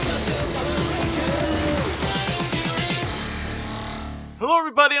Hello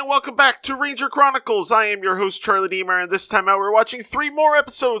everybody and welcome back to Ranger Chronicles. I am your host Charlie Deemer, and this time out we're watching 3 more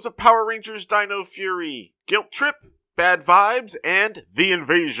episodes of Power Rangers Dino Fury: Guilt Trip, Bad Vibes, and The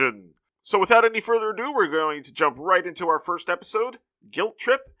Invasion. So without any further ado, we're going to jump right into our first episode, Guilt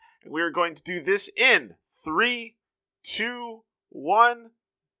Trip, and we are going to do this in 3, 2, 1,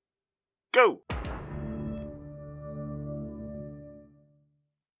 go!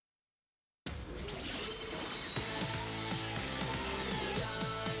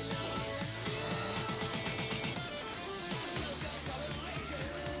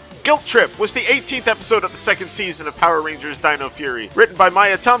 Guilt Trip was the 18th episode of the second season of Power Rangers Dino Fury, written by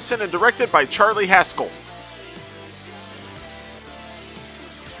Maya Thompson and directed by Charlie Haskell.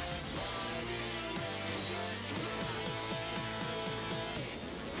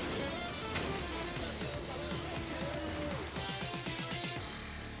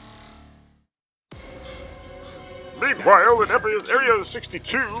 Meanwhile, in Area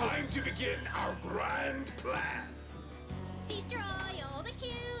 62... Time to begin our grand plan. Destroy all the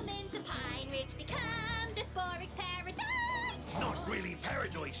humans and Pine Ridge becomes a Sporix paradise. Not really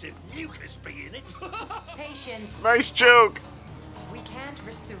paradise if mucus be in it. Patience. Nice joke! We can't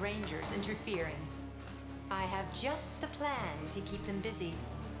risk the Rangers interfering. I have just the plan to keep them busy.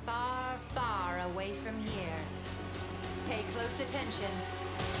 Far, far away from here. Pay close attention.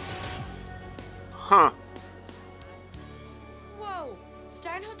 Huh. Whoa!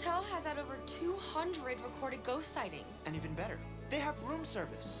 Stein Hotel has had over 200 recorded ghost sightings. And even better, they have room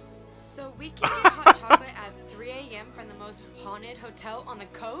service. So we can get hot chocolate at 3 a.m. from the most haunted hotel on the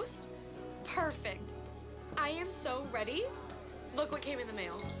coast? Perfect. I am so ready. Look what came in the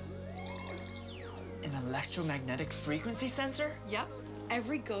mail. An electromagnetic frequency sensor? Yep.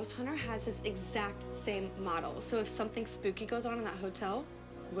 Every ghost hunter has this exact same model. So if something spooky goes on in that hotel,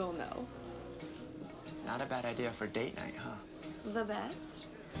 we'll know. Not a bad idea for date night, huh? The best?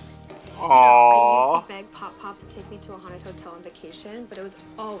 I Aww. used to beg Pop Pop to take me to a haunted hotel on vacation, but it was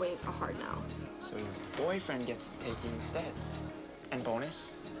always a hard no. So your boyfriend gets to take you instead. And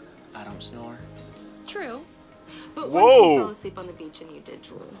bonus, I don't snore. True. But Whoa. once you fell asleep on the beach and you did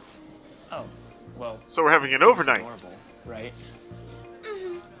drool. Oh, well. So we're having an it's overnight. adorable, right?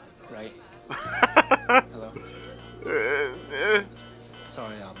 Mm-hmm. Right? Hello?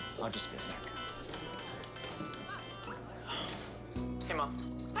 Sorry, I'll just be a sec. Hey, Mom.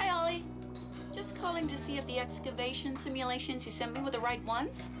 Hi, Ollie. Just calling to see if the excavation simulations you sent me were the right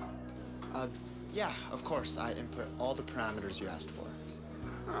ones. Yeah, of course. I input all the parameters you asked for.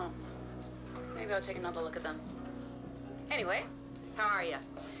 Oh. Maybe I'll take another look at them. Anyway, how are you?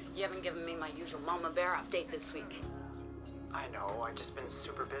 You haven't given me my usual Mama Bear update this week. I know, I've just been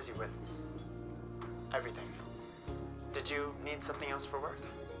super busy with everything. Did you need something else for work?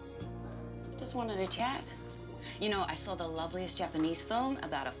 Just wanted to chat. You know, I saw the loveliest Japanese film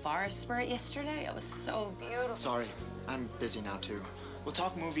about a forest spirit yesterday. It was so beautiful. Sorry, I'm busy now too. We'll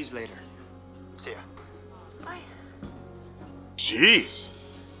talk movies later. See ya. Bye. Jeez.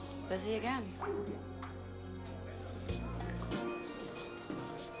 Busy again.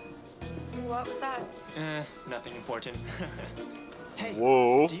 What was that? Nothing important. Hey,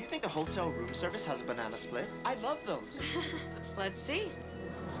 Whoa. do you think the hotel room service has a banana split? I love those. Let's see.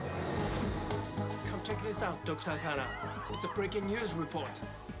 Come check this out, Dr. Akana. It's a breaking news report.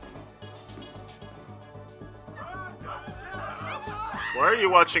 Why are you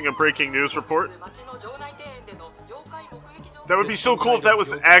watching a breaking news report? That would be so cool if that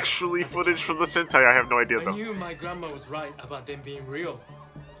was actually footage from the Sentai. I have no idea I though. knew my grandma was right about them being real.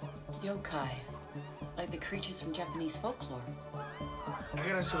 Yokai. Like the creatures from Japanese folklore. I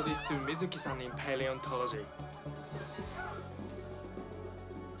gotta show this to Mizuki-san in paleontology.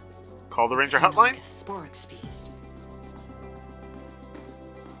 Call the Ranger Kinda hotline? like a Sporix beast.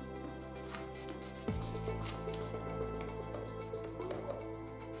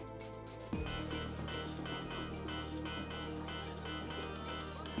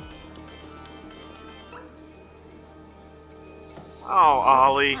 Oh,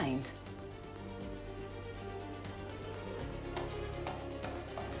 Ollie. Find.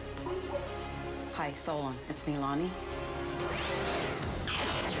 Hi, Solon. It's me, Lonnie.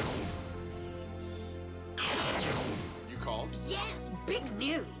 You called? Yes, big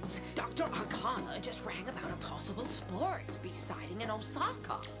news. Dr. Akana just rang about a possible Sporix beast sighting in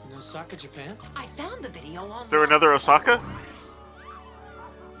Osaka. In Osaka, Japan? I found the video on. Is there another Osaka?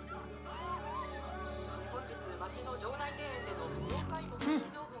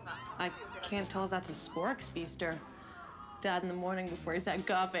 I can't tell if that's a Sporix beast or Dad in the morning before he's had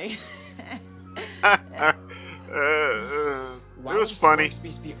coffee. It Why was would funny. Sporix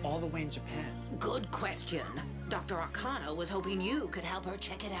Beast be all the way in Japan? Good question. Dr. Arcana was hoping you could help her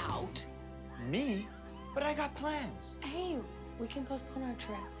check it out. Me? But I got plans. Hey, we can postpone our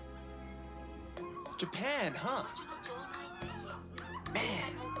trip. Japan, huh?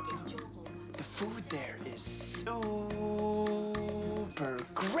 Man, the food there is super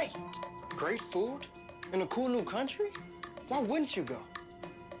great. Great food? In a cool new country? Why wouldn't you go?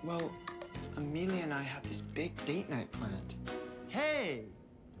 Well, Amelia and I have this big date night planned. Hey,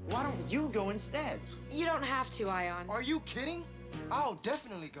 why don't you go instead? You don't have to, Ion. Are you kidding? I'll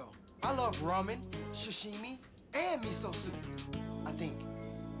definitely go. I love ramen, sashimi, and miso soup. I think.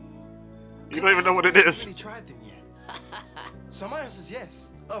 You don't even know what it is. I haven't really tried them yet. So my answer is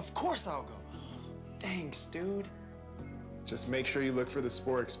yes. Of course I'll go. Thanks, dude. Just make sure you look for the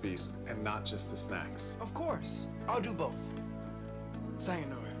Sporix Beast and not just the snacks. Of course. I'll do both.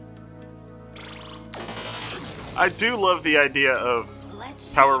 Sayonara. I do love the idea of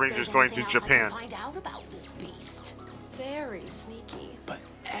Let's Power see if Rangers there's going to anything else I can Japan. Find out about this beast. Very sneaky. But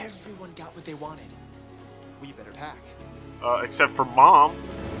everyone got what they wanted. We better pack. Except for Mom.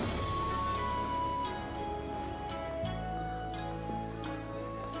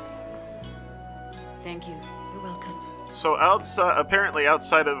 Thank you. You're welcome. So apparently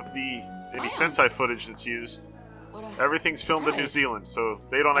outside of any Sentai footage that's used, everything's filmed in New Zealand, so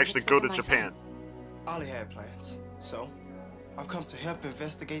they don't actually go to Japan. Ollie had plans, so I've come to help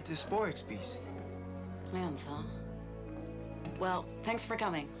investigate this Sporix beast. Plans, huh? Well, thanks for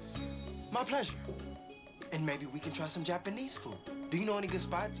coming. My pleasure. And maybe we can try some Japanese food. Do you know any good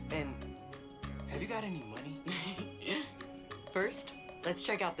spots? And have you got any money? First, let's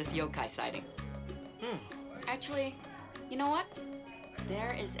check out this yokai sighting. Actually, you know what?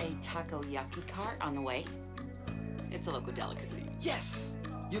 There is a takoyaki cart on the way. It's a local delicacy. Yes!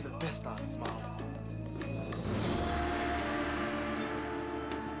 You're the best honest mom.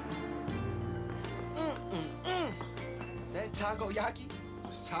 That takoyaki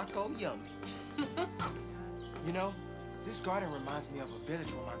was taco yummy. You know, this garden reminds me of a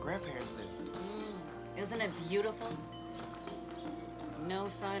village where my grandparents lived. Isn't it beautiful? No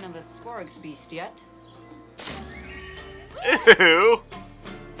sign of a Sporix beast yet. Ew!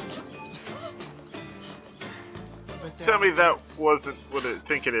 Tell me that wasn't what I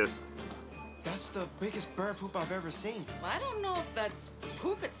think it is. That's the biggest bird poop I've ever seen. I don't know if that's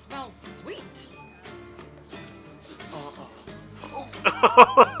poop. It smells sweet.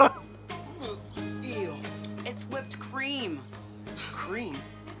 Ew. It's whipped cream. Cream?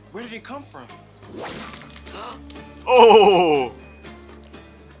 Where did it come from? Oh!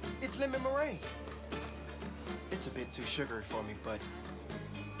 It's lemon meringue. It's a bit too sugary for me, but...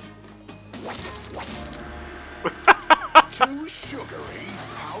 Too sugary?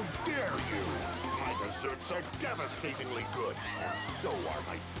 How dare you? My desserts are devastatingly good, and so are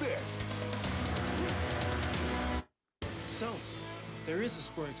my fists. So, there is a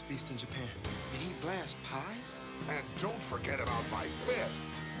Sporix beast in Japan, and he blasts pies? And don't forget about my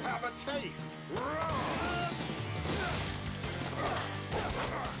fists. Have a taste.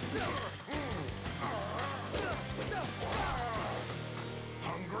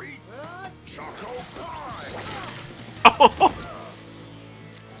 Hungry? Choco pie!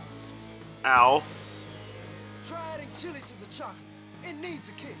 Ow. Try adding chili to the chocolate. It needs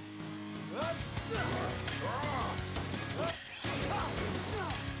a kick.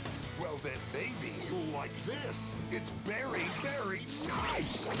 Well, then maybe you'll like this. It's very, very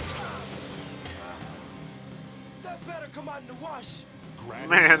nice. That better come out in the wash.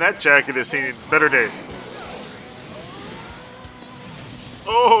 Man, that jacket has seen better days.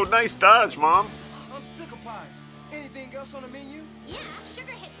 Oh, nice dodge, Mom. I'm sick of pies. Anything else on the menu? Yeah,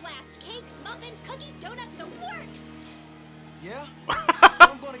 sugar hit blast, cakes, muffins, cookies, donuts, the works. Yeah?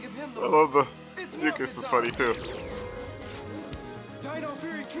 I'm gonna give him the I love the It's Mucus is Muffin funny too. Dino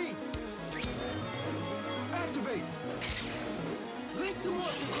Fury Key. Activate. Link to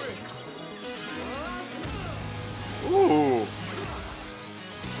Morphin Grid. Ooh.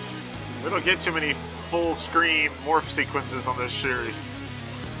 We don't get too many full screen morph sequences on this series.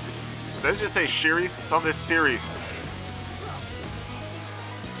 So did I just say series? It's on this series.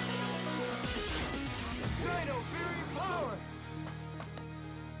 Dino Fury Power.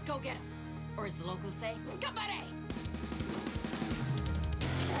 Go get him. Or as the locals say, Gambare!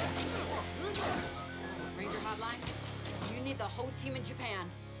 Ranger Hotline, you need the whole team in Japan.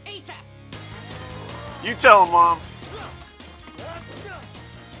 ASAP! You tell him, Mom.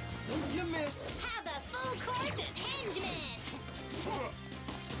 You missed. Have a full course impingement.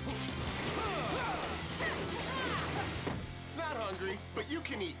 Not hungry, but you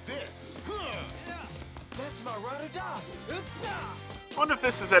can eat this. That's my ride or dies. I wonder if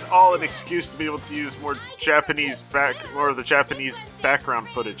this is at all an excuse to be able to use more of the Japanese background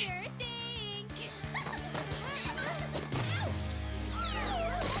footage.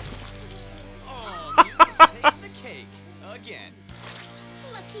 Oh, Mucus takes the cake again.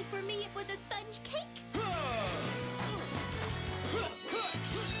 Lucky for me, it was a sponge cake.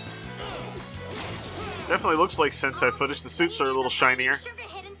 Definitely looks like Sentai footage. The suits are a little shinier.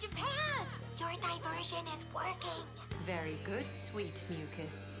 Sugarhead in Japan. Your diversion is working. Very good, sweet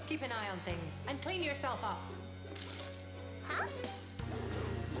Mucus. Keep an eye on things and clean yourself up. Huh?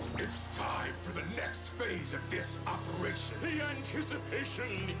 It's time for the next phase of this operation. The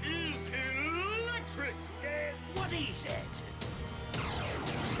anticipation is electric. What is it?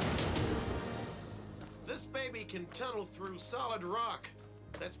 This baby can tunnel through solid rock.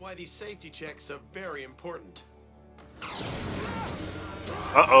 That's why these safety checks are very important.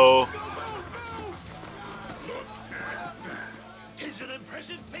 Uh-oh. Look at that. Tis an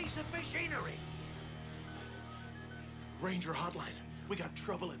impressive piece of machinery. Ranger hotline. We got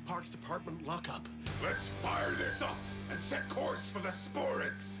trouble at Parks Department lockup. Let's fire this up and set course for the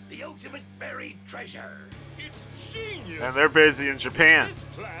Sporix. The ultimate buried treasure. It's genius. And they're busy in Japan. This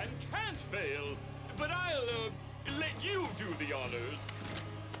plan can't fail, but I'll let you do the honors.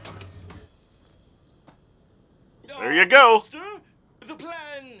 There you go. Master, the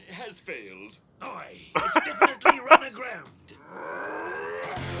plan has failed. Aye, it's definitely run aground.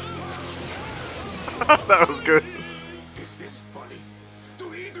 That was good. Is this funny?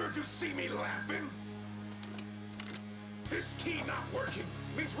 Do either of you see me laughing? This key not working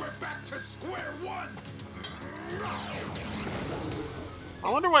means we're back to square one.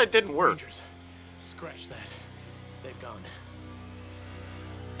 I wonder why it didn't work. Rangers, scratch that. They've gone.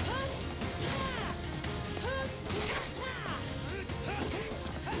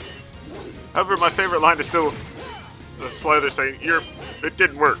 However, my favorite line is still the Slither saying, it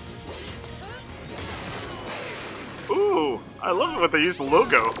didn't work. Ooh, I love it when they use the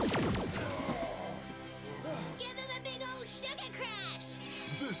logo. Give him a big old sugar crash.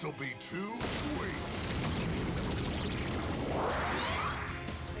 This'll be too sweet.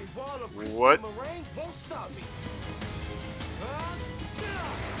 A wall of crispy What? meringue won't stop me.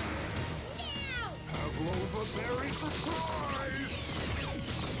 Pavlova berry surprise.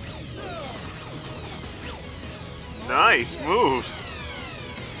 Nice moves.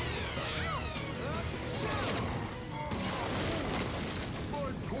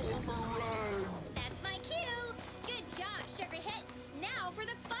 That's my cue. Good job, Sugarhead. Now for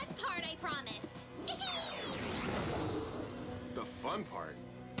the fun part I promised. The fun part?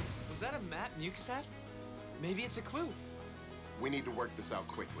 Was that a map Mucus had? Maybe it's a clue. We need to work this out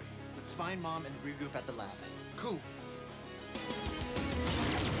quickly. Let's find Mom and regroup at the lab. Cool.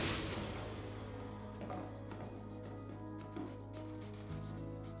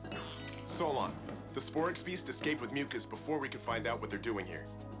 Solon, the Sporix Beast escaped with Mucus before we could find out what they're doing here.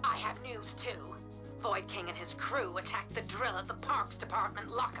 I have news too. Void King and his crew attacked the drill at the Parks Department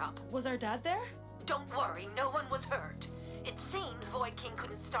lockup. Was our dad there? Don't worry, no one was hurt. It seems Void King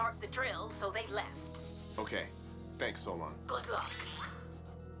couldn't start the drill, so they left. Okay. Thanks, Solon. Good luck.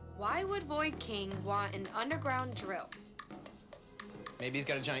 Why would Void King want an underground drill? Maybe he's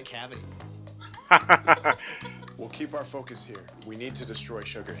got a giant cavity. We'll keep our focus here. We need to destroy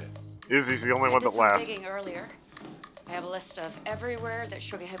Sugarhead. Izzy's the only one that Some laughed. digging earlier. I have a list of everywhere that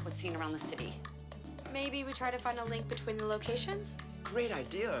Sugarhead was seen around the city. Maybe we try to find a link between the locations? Great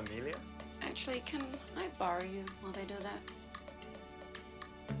idea, Amelia. Actually, can I borrow you while they do that?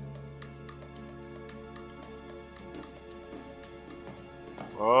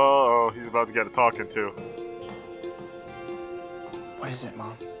 Oh, he's about to get a talking to. What is it,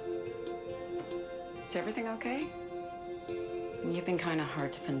 Mom? Is everything okay? You've been kind of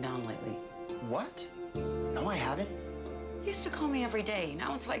hard to pin down lately. What? No, I haven't. You used to call me every day.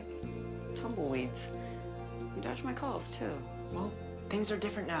 Now it's like tumbleweeds. You dodge my calls, too. Well, things are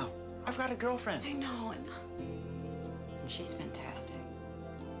different now. I've got a girlfriend. I know, and she's fantastic.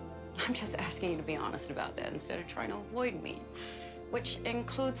 I'm just asking you to be honest about that instead of trying to avoid me, which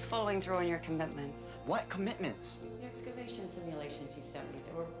includes following through on your commitments. What commitments? The excavation simulations you sent me,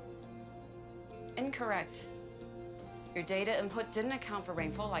 they were incorrect. Your data input didn't account for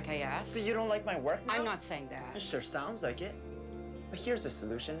rainfall like I asked. So you don't like my work now? I'm not saying that. It sure sounds like it. But here's the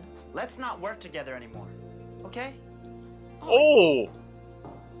solution. Let's not work together anymore. Okay? Oh!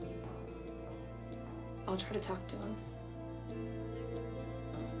 I'll try to talk to him.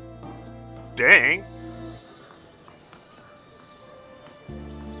 Dang.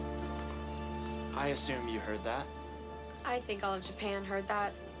 I assume you heard that. I think all of Japan heard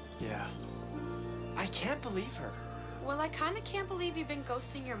that. Yeah. I can't believe her. Well, I kind of can't believe you've been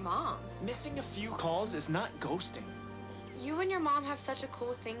ghosting your mom. Missing a few calls is not ghosting. You and your mom have such a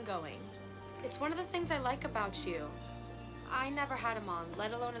cool thing going. It's one of the things I like about you. I never had a mom,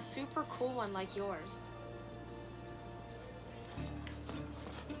 let alone a super cool one like yours.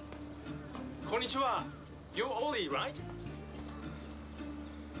 Konnichiwa. You're Oli, right?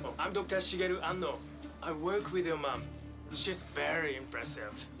 Oh, I'm Dr. Shigeru Anno. I work with your mom. She's very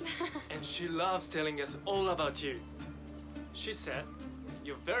impressive. And she loves telling us all about you. She said,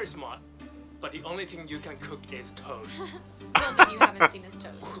 you're very smart, but the only thing you can cook is toast. Well, then you haven't seen his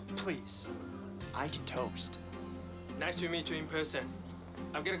toast. Please, I can toast. Nice to meet you in person.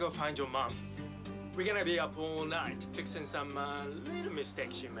 I'm gonna go find your mom. We're gonna be up all night fixing some little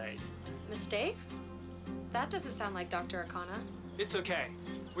mistakes she made. Mistakes? That doesn't sound like Dr. Akana. It's okay.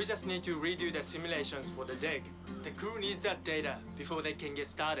 We just need to redo the simulations for the dig. The crew needs that data before they can get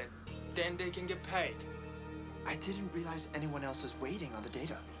started. Then they can get paid. I didn't realize anyone else was waiting on the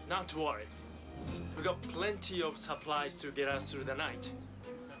data. Not to worry. We got plenty of supplies to get us through the night.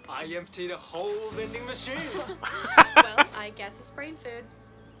 I emptied the whole vending machine. Well, I guess it's brain food.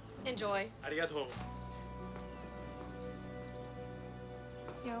 Enjoy. Arigato.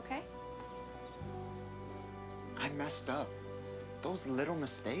 You okay? I messed up. Those little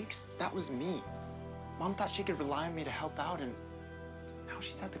mistakes, that was me. Mom thought she could rely on me to help out, and now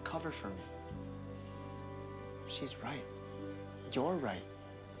she's had to cover for me. She's right. You're right.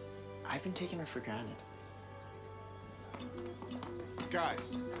 I've been taking her for granted.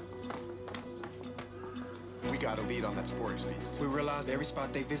 Guys, we got a lead on that Sporix beast. We realized every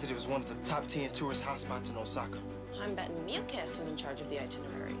spot they visited was one of the top 10 tourist hotspots in Osaka. I'm betting Mucus was in charge of the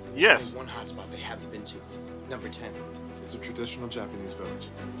itinerary. Yes. One hotspot they haven't been to. Number 10. It's a traditional Japanese village.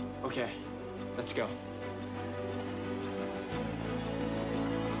 Okay, let's go.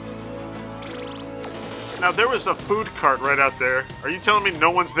 Now, there was a food cart right out there. Are you telling me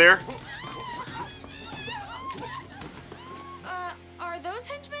no one's there? Are those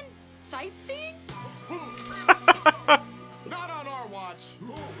henchmen sightseeing? Not on our watch.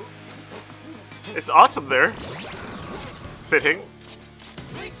 It's autumn there. Fitting.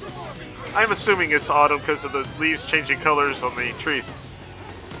 I'm assuming it's autumn because of the leaves changing colors on the trees.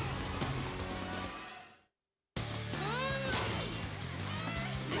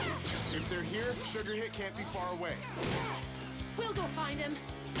 If they're here, Sugar Hit can't be far away. We'll go find him.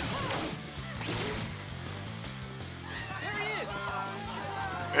 There he is.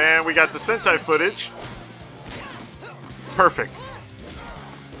 And we got the Sentai footage. Perfect.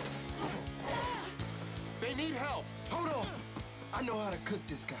 They need help. Hold on. I know how to cook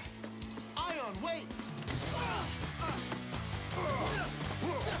this guy. Ion, wait.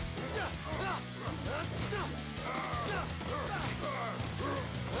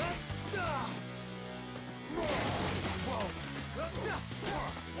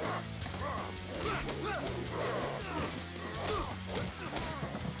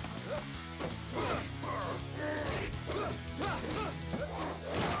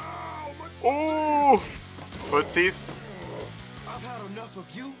 Ooh! Footsies. I've had enough of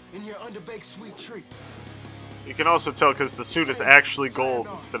you and your underbaked sweet treats. You can also tell because the suit is actually gold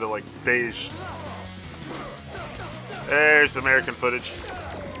instead of like beige. There's American footage.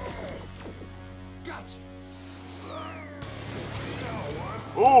 Gotcha.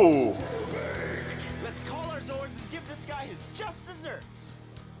 Ooh! Let's call our Zords and give this guy his just desserts.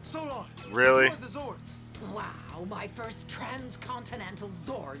 So long. Really? Enjoy the Zords. Wow, my first transcontinental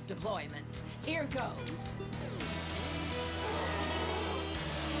Zord deployment. Here goes.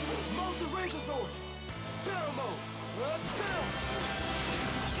 Motion Razor Zord. Battle mode.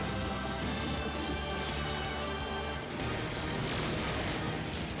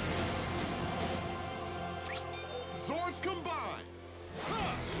 Zords combine.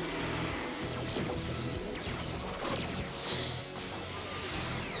 Ha!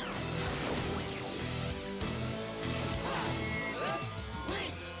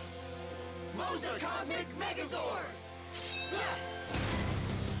 Moza Cosmic Megazord!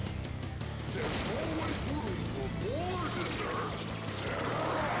 There's always room for more dessert.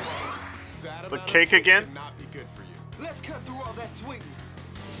 That The amount of cake again? would not be good for you. Let's cut through all that sweetness.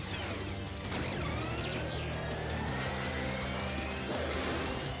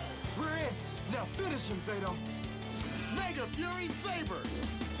 We're in. Now finish him, Zato. Mega Fury Saber.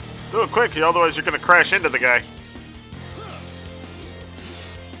 Do it quick, otherwise you're gonna crash into the guy.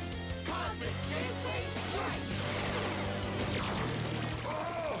 Cosmic Gateway Strike!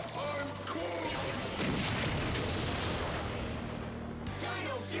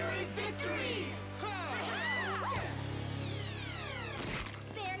 Dino Fury Victory!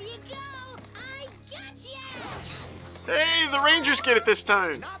 There you go! I gotcha! did the Rangers get it this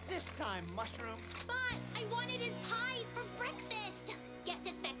time? Not this time, Mushroom. But I wanted his pies for breakfast. Guess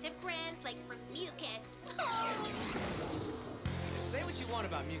it's back to bran flakes for mucus. Say what you want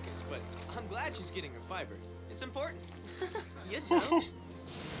about mucus, but I'm glad she's getting her fiber. It's important. You know.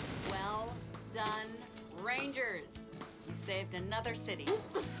 Well done, Rangers. You saved another city.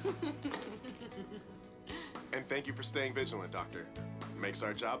 And thank you for staying vigilant, Doctor. Makes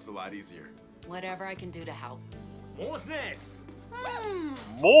our jobs a lot easier. Whatever I can do to help. More snacks.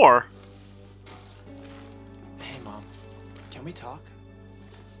 More? Hey, Mom. Can we talk?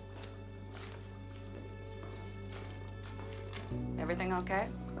 Everything okay?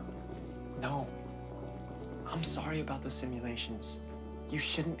 No. I'm sorry about those simulations. You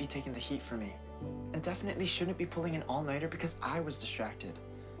shouldn't be taking the heat for me. And definitely shouldn't be pulling an all-nighter because I was distracted.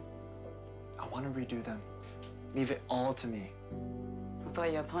 I want to redo them. Leave it all to me. I thought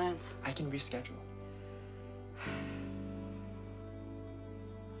you had plans. I can reschedule.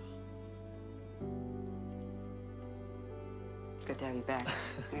 Good to have you back.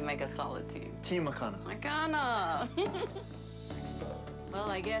 We make a solid team. Team Makana. Makana!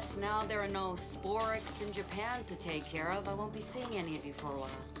 Well, I guess now there are no Sporix in Japan to take care of. I won't be seeing any of you for a while.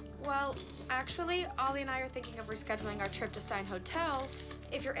 Well, actually, Ollie and I are thinking of rescheduling our trip to Stein Hotel.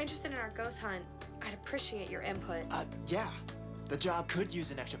 If you're interested in our ghost hunt, I'd appreciate your input. Yeah. The job could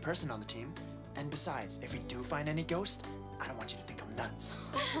use an extra person on the team. And besides, if we do find any ghosts, I don't want you to think I'm nuts.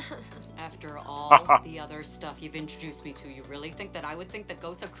 After all the other stuff you've introduced me to, you really think that I would think that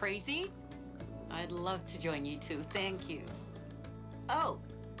ghosts are crazy? I'd love to join you too. Thank you. Oh,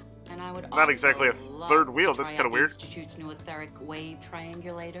 and I would Not exactly a also third love wheel, to that's try kinda out the weird. Institute's new etheric wave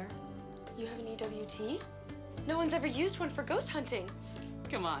triangulator. You have an EWT? No one's ever used one for ghost hunting.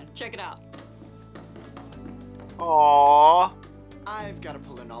 Come on, check it out. Aww. I've got to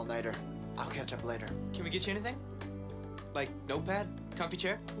pull an all-nighter. I'll catch up later. Can we get you anything? Like notepad, comfy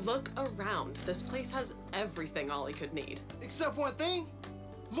chair? Look around. This place has everything Ollie could need. Except one thing.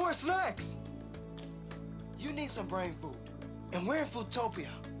 More snacks. You need some brain food. And we're in Foodtopia.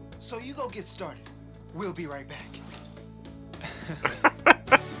 So you go get started. We'll be right back.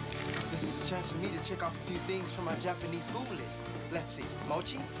 This is a chance for me to check off a few things from my Japanese food list. Let's see.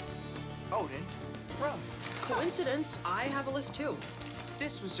 Mochi, Odin, ramen. Coincidence, I have a list too.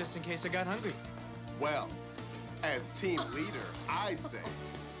 This was just in case I got hungry. Well, as team leader, I say,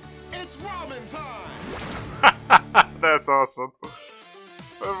 it's ramen time! That's awesome.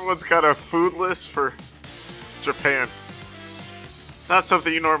 Everyone's got a food list for Japan. Not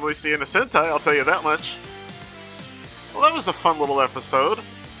something you normally see in a Sentai, I'll tell you that much. Well, that was a fun little episode.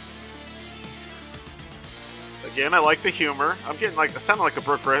 Again, I like the humor. I'm getting like, I sound like a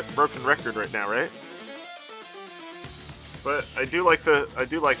broken record right now, right? But I do like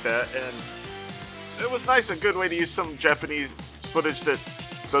that, and it was nice, a good way to use some Japanese footage that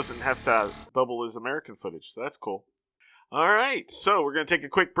doesn't have to double as American footage, so that's cool. Alright, so we're going to take a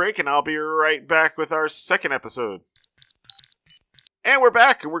quick break, and I'll be right back with our second episode. And we're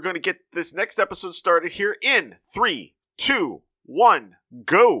back, and we're going to get this next episode started here in 3, 2, 1,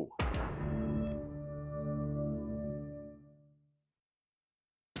 go!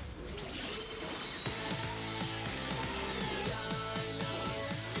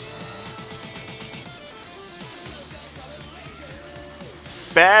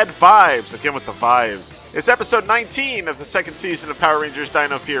 Bad Vibes, again with the vibes. It's episode 19 of the second season of Power Rangers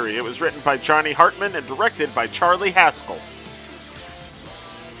Dino Fury. It was written by Johnny Hartman and directed by Charlie Haskell.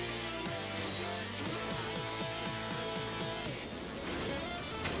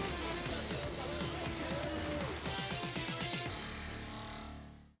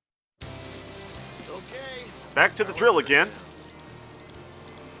 Okay. Back to the drill again.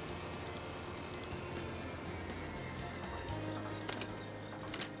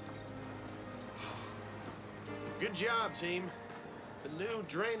 Good job, team. The new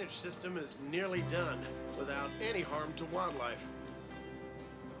drainage system is nearly done without any harm to wildlife.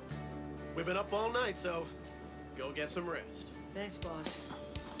 We've been up all night, so go get some rest. Thanks, boss.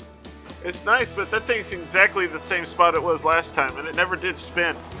 It's nice, but that thing's exactly the same spot it was last time, and it never did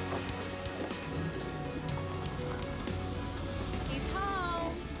spin. He's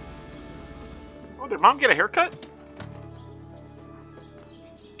home. Oh, did Mom get a haircut?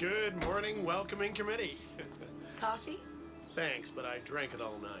 Good morning, welcoming committee. Coffee? Thanks, but I drank it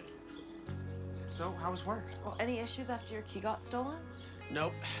all night. So, how was work? Well, any issues after your key got stolen?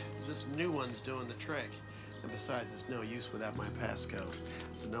 Nope, this new one's doing the trick. And besides, it's no use without my passcode.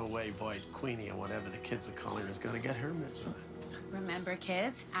 So no way Void Queenie or whatever the kids are calling her is gonna get her mitts on it. Remember,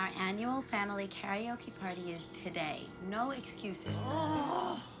 kids, our annual family karaoke party is today. No excuses.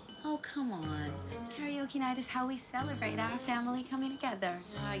 Oh, Oh, come on. Karaoke night is how we celebrate our family coming together.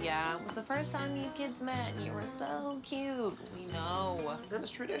 Yeah. It was the first time you kids met, and you were so cute. We know.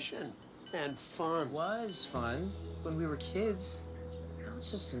 It's tradition and fun. Was fun when we were kids. Now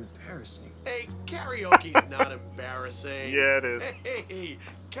it's just embarrassing. Hey, karaoke's not embarrassing. Yeah, it is. Hey,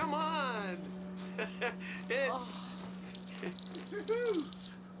 come on. It's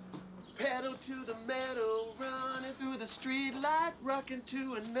pedal to the metal, running through the street light, rocking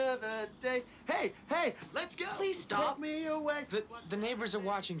to another day. Hey, let's go. Please stop. Take me away. The neighbors are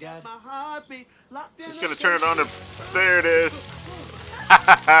watching, Dad. My heartbeat locked in. He's a gonna turn it on cage. to. There it is.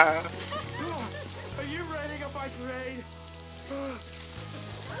 Are you riding a bike parade?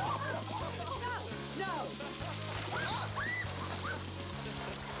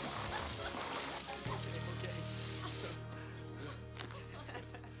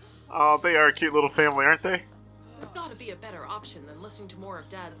 Oh, they are a cute little family, aren't they? There's got to be a better option than listening to more of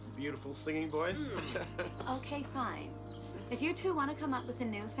Dad's. Beautiful singing voice. Okay, fine. If you two want to come up with a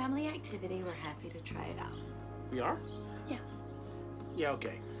new family activity, we're happy to try it out. We are? Yeah. Yeah,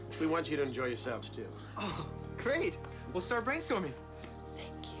 okay. We want you to enjoy yourselves too. Oh, great. We'll start brainstorming.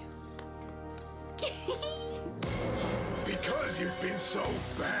 Because you've been so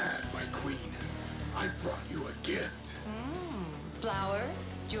bad, my queen, I've brought you a gift. Flowers,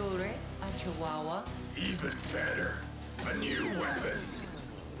 jewelry, a chihuahua. Even better, a new weapon.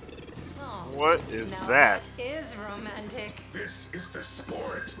 Oh, What is now that? is romantic. This is the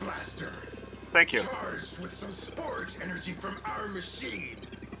Sporix Blaster. Thank you. Charged with some Sporix energy from our machine.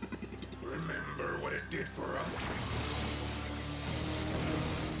 Remember what it did for us?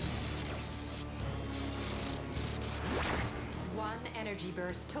 One energy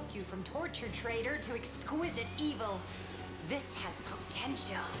burst took you from tortured traitor to exquisite evil. This has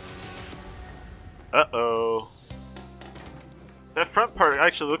potential. Uh-oh. That front part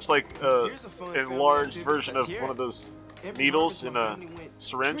actually looks like an Here's a fun enlarged family version of activity. one of those Every needles in Harvest a family went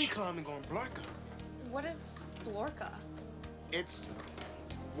syringe. Tree climbing on Blarka. What is Blorka?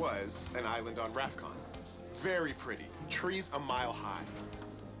 Was an island on Rafcon. Very pretty. Trees a mile high.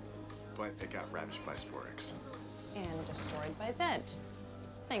 But it got ravaged by Sporix. And destroyed by Zed.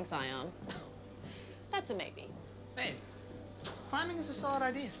 Thanks, Ion. That's a maybe. Hey, climbing is a solid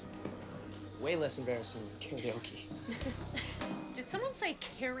idea. Way less embarrassing than karaoke. Did someone say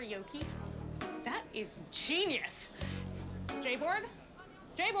karaoke? That is genius. Jayborg?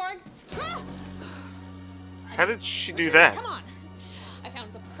 Jayborg? Ah! How did she do that? Come on. I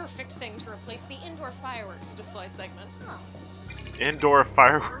found the perfect thing to replace the indoor fireworks display segment. Indoor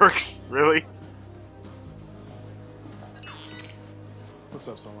fireworks? Really? What's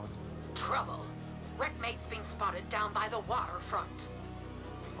up, Solon? Trouble. Wreckmate's been spotted down by the waterfront.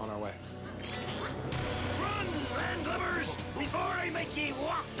 On our way. Run, landlubbers, before I make ye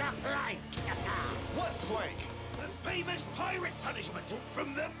walk the plank! What plank? The famous pirate punishment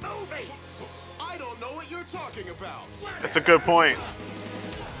from the movie! I don't know what you're talking about. That's a good point.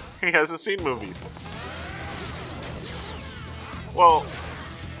 He hasn't seen movies. Well,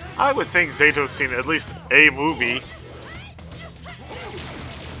 I would think Zato's seen at least a movie.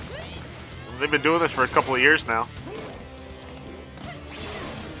 They've been doing this for a couple of years now.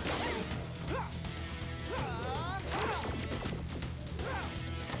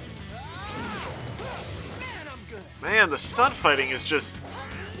 Man, the stunt fighting is just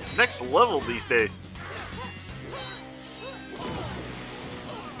next level these days.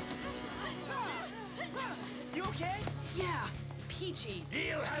 You okay? Yeah, peachy.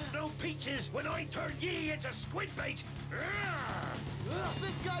 He'll have no peaches when I turn ye into squid bait!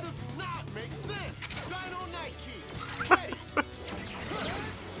 This guy does not make sense. Dino Night Key. Ready.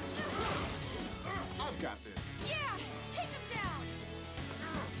 I've got this. Yeah, take him down.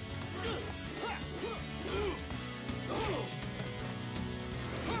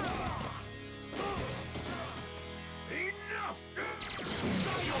 Enough!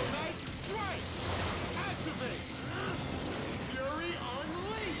 Dino Night Strike. Activate. Fury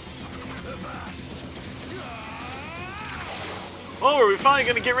Unleash. The vast! Oh, are we finally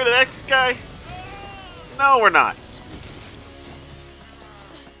gonna get rid of that guy? No, we're not.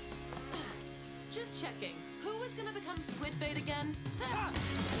 Just checking. Who was gonna become squid bait again?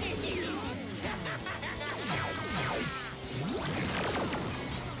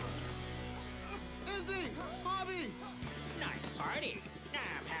 Izzy, Bobby. Nice party!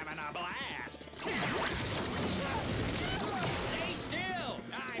 I'm having a blast! Stay still!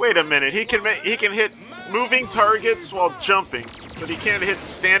 Wait a minute. He can hit moving targets while jumping, but he can't hit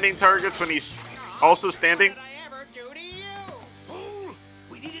standing targets when he's also standing. Fool!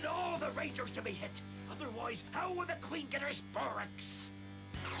 We needed all the Rangers to be hit. Otherwise, how would the Queen get her Sporix?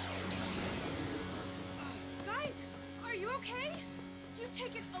 Guys, are you okay? You've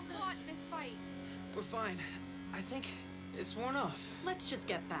taken a lot this fight. We're fine. I think it's worn off. Let's just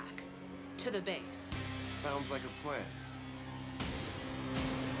get back to the base. Sounds like a plan.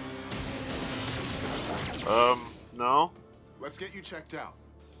 No. Let's get you checked out.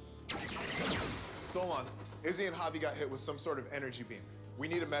 Solon, Izzy and Javi got hit with some sort of energy beam. We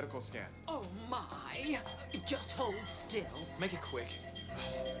need a medical scan. Oh my! Just hold still. Make it quick.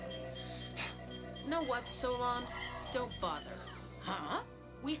 Know what, Solon? Don't bother. Huh?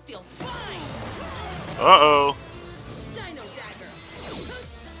 We feel fine! Uh-oh. Dino Dagger!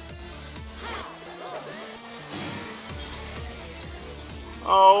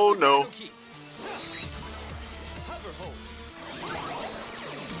 Oh, no. Hover hold.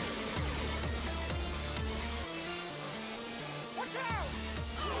 Watch out!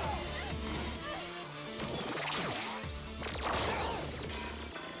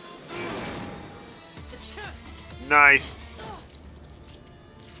 The chest! Nice.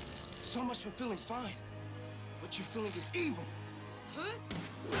 So much for feeling fine. What you're feeling is evil.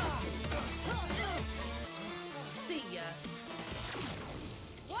 See ya.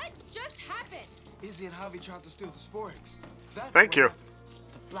 What just happened? Izzy and Javi tried to steal the Sporix. That's Thank what you. happened.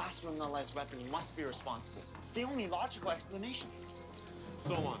 The blast from Nala's weapon must be responsible. It's the only logical explanation.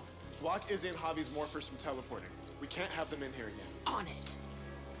 Solon, block Izzy and Javi's morphers from teleporting. We can't have them in here again. On it.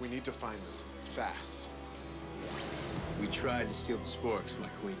 We need to find them. Fast. We tried to steal the Sporks, my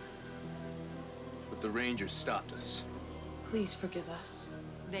queen. But the Rangers stopped us. Please forgive us.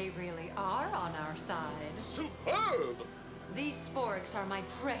 They really are on our side. Superb! These Sporks are my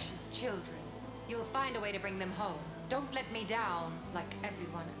precious children. You'll find a way to bring them home. Don't let me down like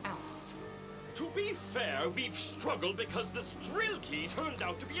everyone else. To be fair, we've struggled because the drill key turned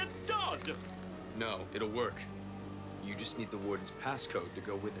out to be a dud. No, it'll work. You just need the Warden's passcode to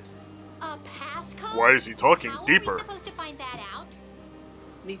go with it. A passcode? Why is he talking How deeper? are we supposed to find that out?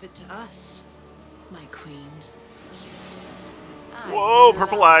 Leave it to us, my queen. Whoa,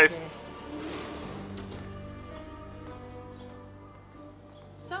 purple eyes.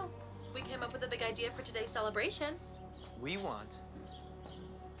 So, we came up with a big idea for today's celebration. We want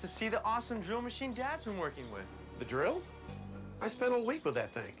to see the awesome drill machine Dad's been working with. The drill? I spent all week with that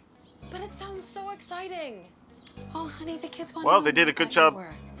thing. But it sounds so exciting. Oh, honey, the kids want Well, they did a good job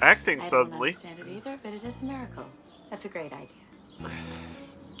acting suddenly. I don't understand it either, but it is a miracle. That's a great idea.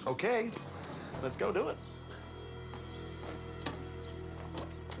 Okay, let's go do it.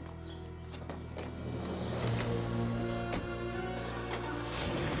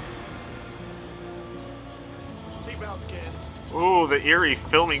 Seatbelts, kids. Ooh, the eerie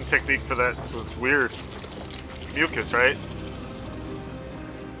filming technique for that was weird. Mucus, right?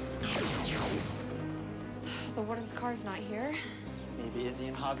 The warden's car's not here. Maybe Izzy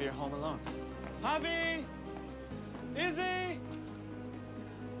and Javi are home alone. Javi! Izzy!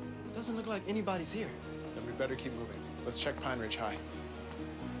 Doesn't look like anybody's here. Then we better keep moving. Let's check Pine Ridge High.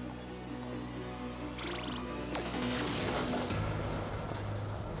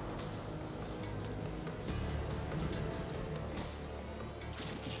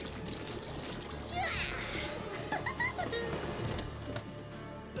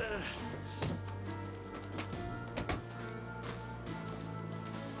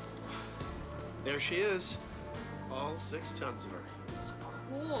 There she is. All 6 tons of her. It's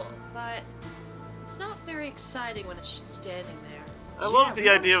cool, but it's not very exciting when it's just standing there. I love the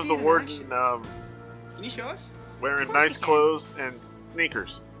idea of the warden Can you show us? wearing Of course nice he can. clothes and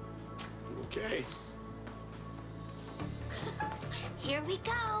sneakers. Okay. Here we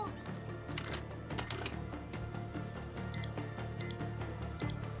go.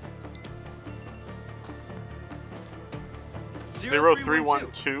 Zero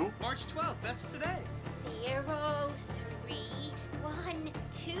 312. March 12th, that's today. 0, 3, 1,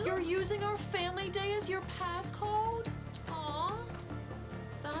 2. You're using our family day as your passcode? Aw,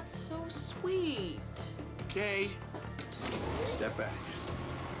 that's so sweet. Okay. Step back.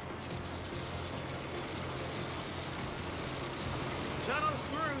 Tunnels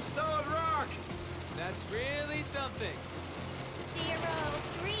through solid rock. That's really something. 0,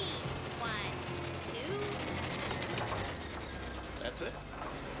 3, 1, 2. That's it.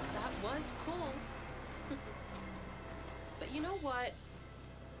 That was cool. But you know what?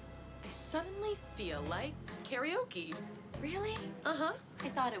 I suddenly feel like karaoke. Really? Uh-huh. I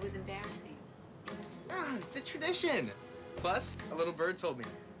thought it was embarrassing. Ah, it's a tradition. Plus, a little bird told me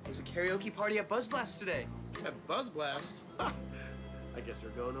there's a karaoke party at Buzz Blast today. At Buzz Blast? I guess we're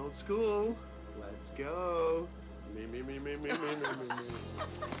going old school. Let's go. Me, me, me, me, me, me, me, me, me.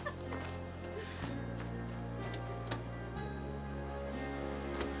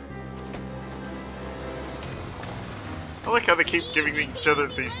 I like how they keep giving each other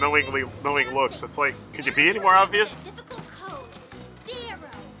these knowing looks. It's like, could you be any more obvious? Difficult code 0,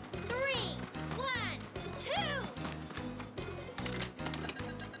 3, 1,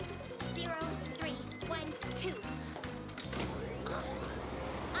 2. 0, 3, 1, 2.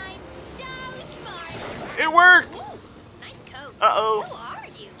 I'm so smart. It worked! Ooh, nice code. Uh-oh. Who are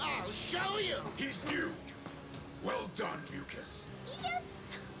you? I'll show you. He's new. Well done, Mucus. Yes.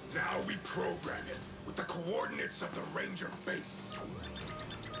 Now we program it with the coordinates of the Ranger base.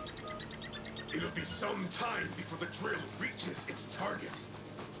 It'll be some time before the drill reaches its target.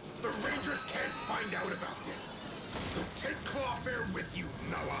 The Rangers can't find out about this. So take Clawfare with you,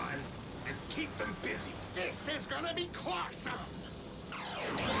 Nalai, and keep them busy. This is gonna be clawsome.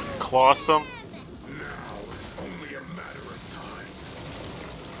 Clawsome? Now it's only a matter of time.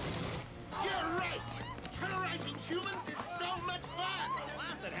 You're right. Terrorizing humans is so much fun.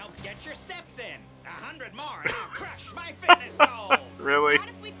 Plus, it helps get your steps in. 100 more, and I'll crush my fitness goals. Really? What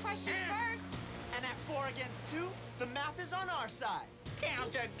if we crush you first? And at 4 against 2, the math is on our side.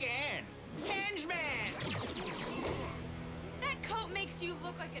 Count again. Henchman! That coat makes you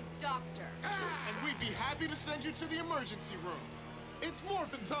look like a doctor. And we'd be happy to send you to the emergency room. It's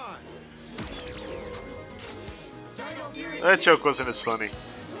morphin' time. That joke wasn't as funny.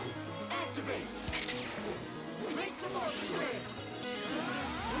 Activate. Make some more grid.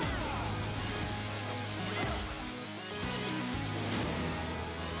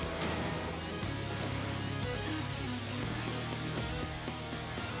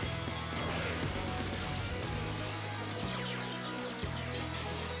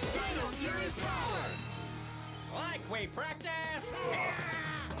 Dino Fury power. Like we practiced.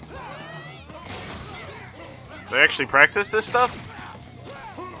 They actually practice this stuff?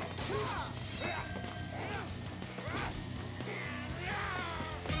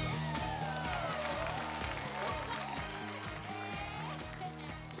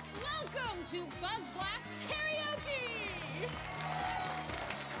 Welcome to Buzz Blast Karaoke!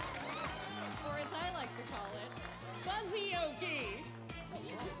 Or as I like to call it, Buzzy-okie.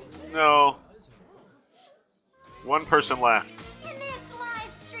 No. One person laughed. In this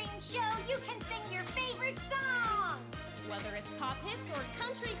live stream show, you can sing your favorite song. Whether it's pop hits or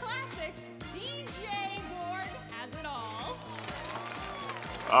country classics, DJ Board has it all.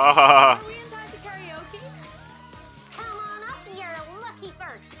 Ah. Are we in time for karaoke? Come on up, you're lucky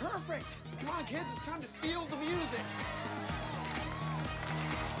first. Perfect. Come on, kids. It's time to feel the music.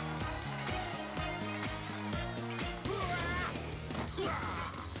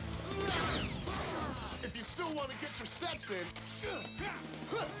 If you still want to get your steps in,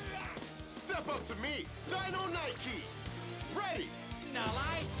 step up to me, Dino Nike. Ready?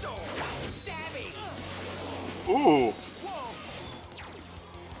 Nalai sword. Stabby. Ooh.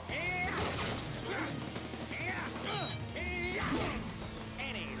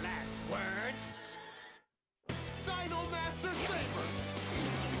 Any last words? Dino Master Saber.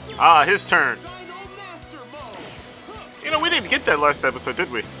 Ah, his turn. Dino Master Mode. You know, we didn't get that last episode,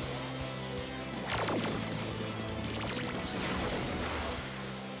 did we?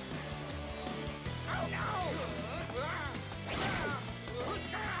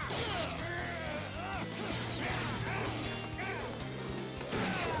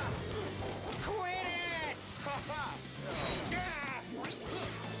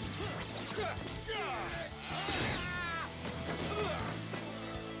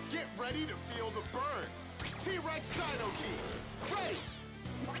 Get ready to feel the burn. T-Rex Dino Key. Ready?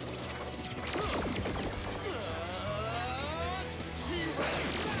 T-Rex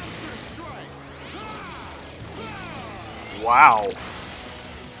Master Strike. Wow.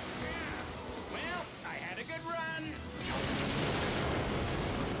 Well, I had a good run.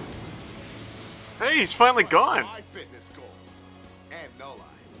 Hey, he's finally gone. My fitness goals. And no lie.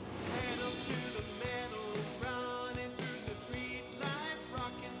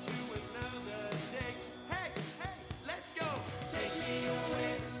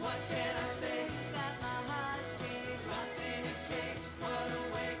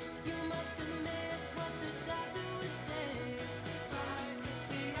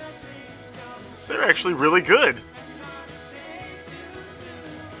 They're actually really good.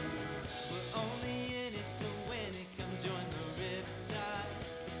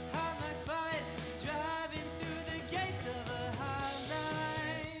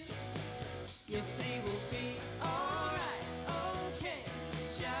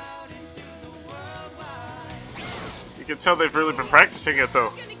 You can tell they've really been practicing it,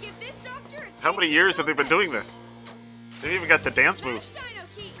 though. How many years have they been doing this? They even got the dance moves. Dino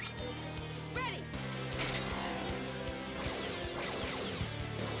Key. Ready.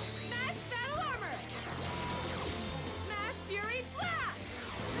 Smash battle armor.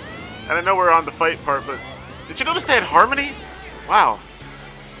 And I know we're on the fight part, but did you notice they had harmony? Wow.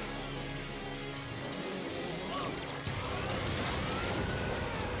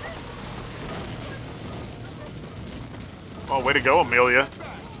 Oh, way to go, Amelia.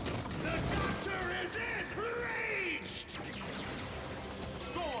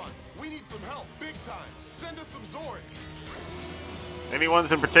 We need some help, big time. Send us some Zords. Any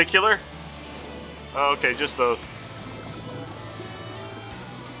ones in particular? Oh, okay, just those.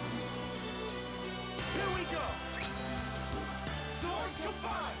 Here we go. Zords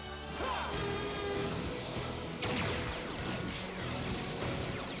combine.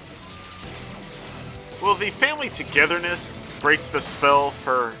 Will the family togetherness break the spell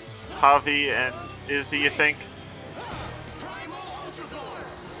for Javi and Izzy, you think? Primal Ultrazord!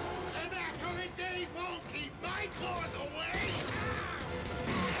 An acolyte day won't keep my claws away!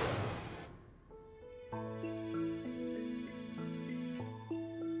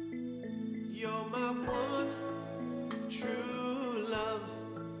 You're my one true love,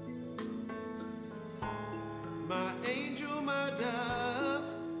 my angel, my dove.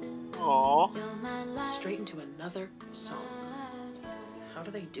 Aww. Straight into another song. How do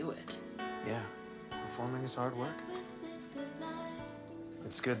they do it? Yeah, performing is hard work.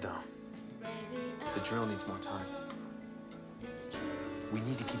 It's good, though. The drill needs more time. We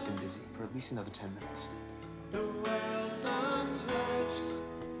need to keep them busy for at least another 10 minutes.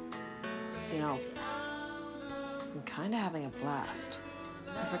 You know, I'm kind of having a blast.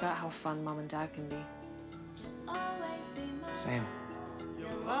 I forgot how fun Mom and Dad can be. Same.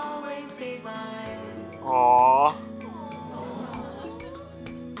 Always be mine. Aww.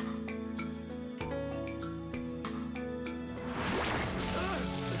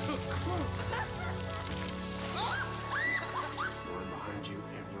 I'm behind you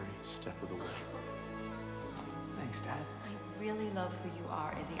every step of the way. Thanks, Dad. I really love who you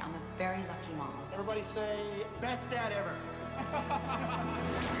are, Izzy. I'm a very lucky mom. Everybody say, best dad ever.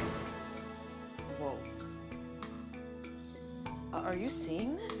 Whoa. Are you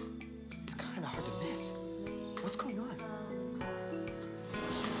seeing this? It's kind of hard to miss. What's going on?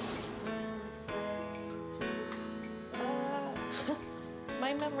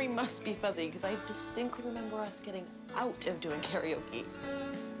 My memory must be fuzzy because I distinctly remember us getting out of doing karaoke.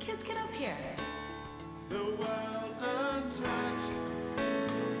 Kids, get up here.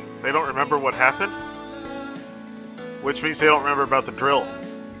 They don't remember what happened? Which means they don't remember about the drill.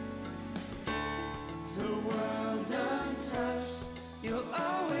 You'll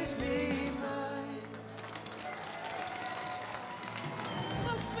always be mine.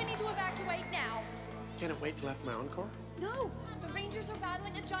 Folks, we need to evacuate now. Can it wait till after my encore? No, the Rangers are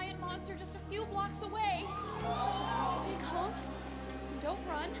battling a giant monster just a few blocks away. So stay calm. Don't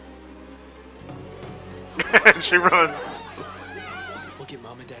run. She runs. We'll get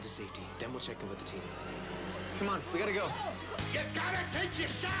Mom and Dad to safety, then we'll check in with the team. Come on, we gotta go. You gotta take your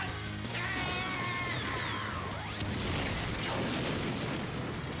shots!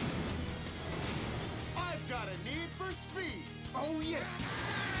 I've got a need for speed. Oh, yeah.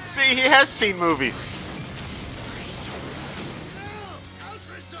 See, he has seen movies.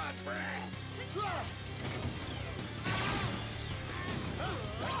 Ultrazord breath!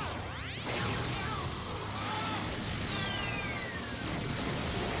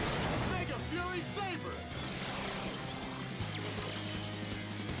 Mega Fury Saber.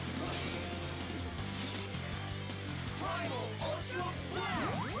 Primal Ultra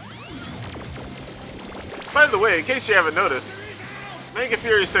Blast. By the way, in case you haven't noticed, Mega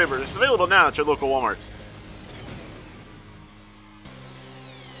Fury Saber is available now at your local Walmarts.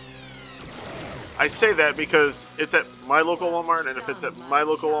 I say that because it's at my local Walmart, and if it's at my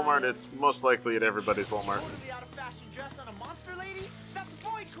local Walmart, it's most likely at everybody's Walmart. Totally out of fashion dress on a monster lady? That's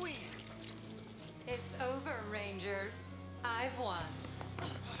Void Queen. It's over, Rangers. I've won.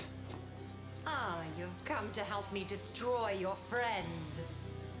 Ah, you've come to help me destroy your friends.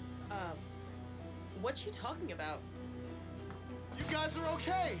 What's she talking about? You guys are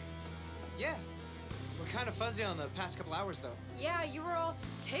okay. Yeah. We're kind of fuzzy on the past couple hours, though. Yeah, you were all,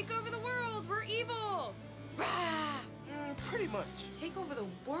 take over the world, we're evil. Rah! Pretty much. Take over the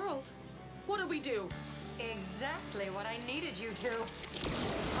world? What did we do? Exactly what I needed you to.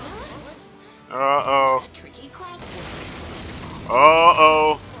 Uh-oh. Tricky crossword.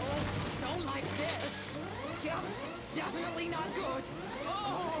 Uh-oh. Don't like this. Yeah, definitely not good.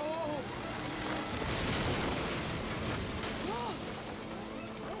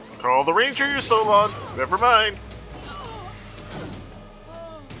 Call the Rangers, Solon. Never mind.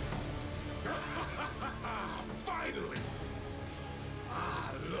 Finally!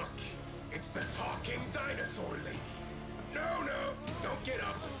 Ah, look. It's the talking dinosaur lady. No, don't get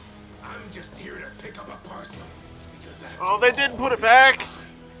up. I'm just here to pick up a parcel. Because after Oh, they didn't all, put it back.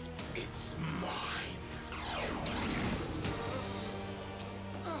 it's mine.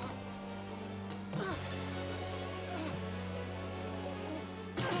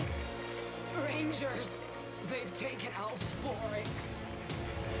 Rangers, they've taken out Sporix.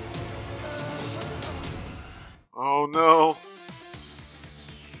 Oh no.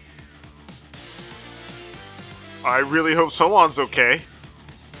 I really hope Solon's okay.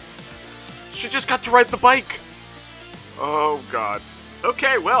 She just got to ride the bike. Oh god.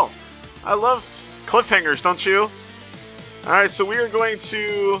 Okay, well, I love cliffhangers, don't you? Alright, so we are going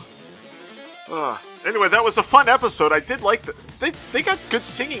to... anyway, that was a fun episode. I did like they got good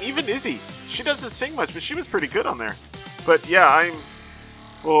singing. Even Izzy. She doesn't sing much, but she was pretty good on there. But yeah,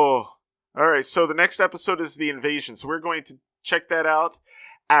 Alright, so the next episode is The Invasion. So we're going to check that out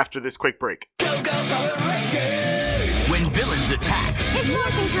after this quick break. When villains attack, It's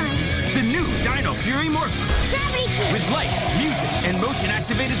morphin' time. the new Dino Fury Morphin. Gravity kick. With lights, music, and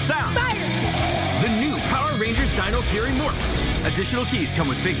motion-activated sound. Fire kick. The new Power Rangers Dino Fury Morphin. Additional keys come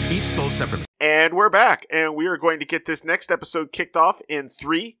with figures, each sold separately. And we're back, and we are going to get this next episode kicked off in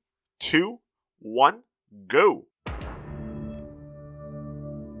 3, 2, 1, go.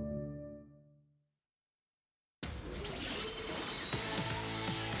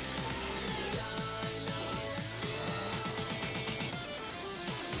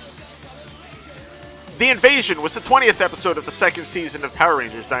 The Invasion was the 20th episode of the second season of Power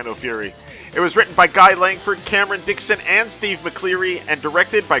Rangers Dino Fury. It was written by Guy Langford, Cameron Dixon, and Steve McCleary, and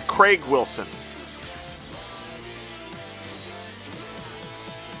directed by Craig Wilson.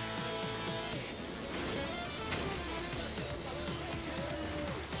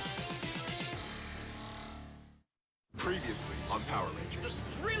 Previously on Power Rangers.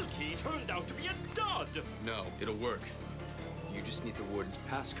 Drill key turned out to be a dud. No, it'll work. You just need the Warden's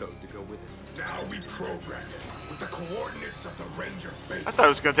passcode to go with it. Now we programmed it with the coordinates of the Ranger base. I thought it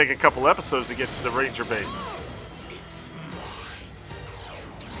was going to take a couple episodes to get to the Ranger base. It's mine.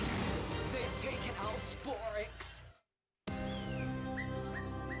 They've taken out Sporix.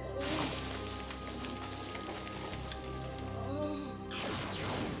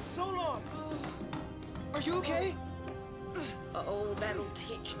 So long. Are you okay? Oh, that'll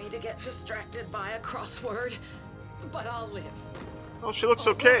teach me to get distracted by a crossword. But I'll live. Oh, she looks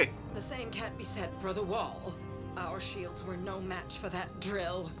okay. The same can't be said for the wall. Our shields were no match for that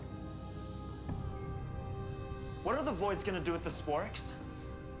drill. What are the Voids gonna do with the Sporix?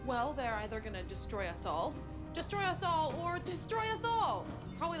 Well, they're either gonna destroy us all, or destroy us all.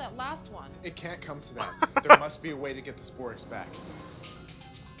 Probably that last one. It can't come to that. There must be a way to get the Sporix back.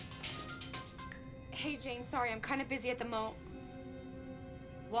 Hey, Jane, sorry, I'm kind of busy at the mo.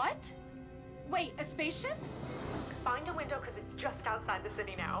 What? Wait, a spaceship? Find a window because it's just outside the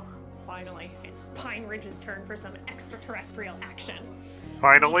city now. Finally, it's Pine Ridge's turn for some extraterrestrial action.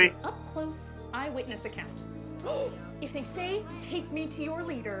 Finally? Up close eyewitness account. If they say, take me to your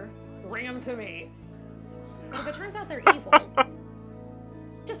leader, bring them to me. But if it turns out they're evil,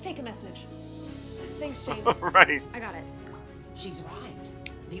 just take a message. Thanks, Jane. Right. I got it. She's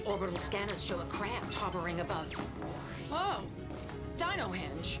right. The orbital scanners show a craft hovering above. Oh, Dino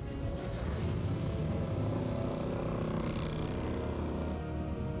Hinge.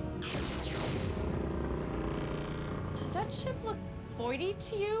 Does that ship look voidy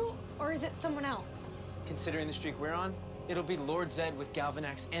to you, or is it someone else? Considering the streak we're on, it'll be Lord Zed with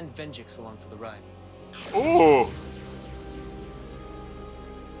Galvanax and Venjix along for the ride. Ooh.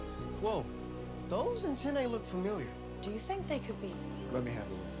 Whoa, those antennae look familiar. Do you think they could be? Let me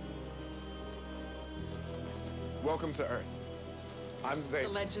handle this. Welcome to Earth. I'm The Zeta.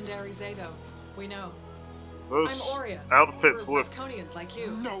 legendary Zato. We know. Those I'm Aurea. outfits We're look Ravconians like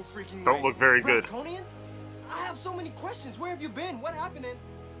you. No freaking don't way. look very good. Ravconians? I have so many questions. Where have you been? What happened? And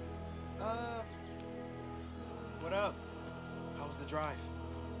what up? How was the drive?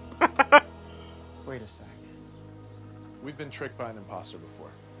 Wait a sec. We've been tricked by an imposter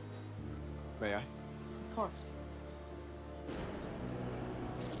before. May I? Of course.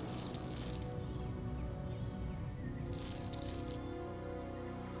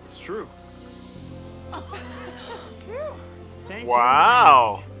 It's true. Thank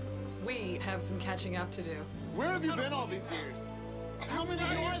Wow. We have some catching up to do. Where have you been all these years? How many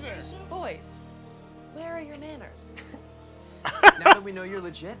are there? Boys, where are your manners? Now that we know you're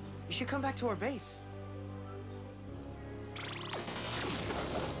legit, you should come back to our base.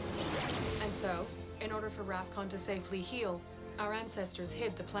 And so, in order for Ravcon to safely heal, our ancestors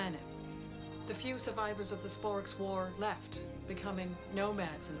hid the planet. The few survivors of the Sporix War left, becoming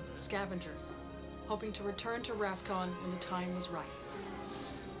nomads and scavengers, hoping to return to Ravcon when the time was right.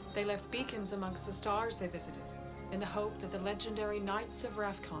 They left beacons amongst the stars they visited, in the hope that the legendary Knights of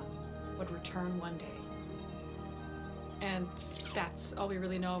Rathcon would return one day. And that's all we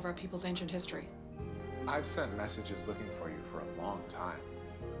really know of our people's ancient history. I've sent messages looking for you for a long time.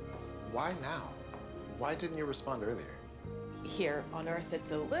 Why now? Why didn't you respond earlier? Here on Earth,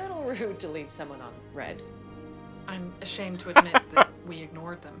 it's a little rude to leave someone on red. I'm ashamed to admit that we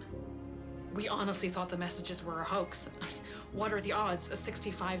ignored them. We honestly thought the messages were a hoax. What are the odds a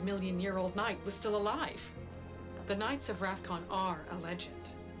 65-million-year-old knight was still alive? The Knights of Rathcon are a legend.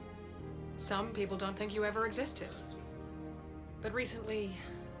 Some people don't think you ever existed. But recently,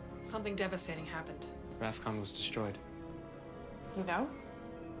 something devastating happened. Rathcon was destroyed. You know?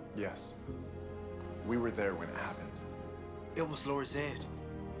 Yes. We were there when it happened. It was Lord Zed.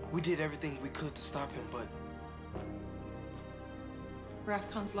 We did everything we could to stop him, but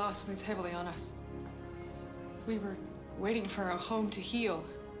Rathcon's loss weighs heavily on us. We were waiting for a home to heal.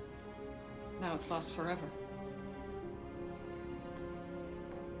 Now it's lost forever.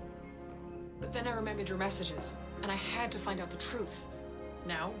 But then I remembered your messages, and I had to find out the truth.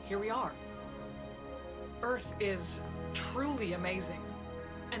 Now, here we are. Earth is truly amazing,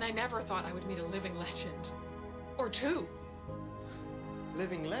 and I never thought I would meet a living legend. Or two.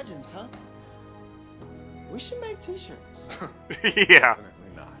 living legends, huh? We should make t-shirts. Yeah.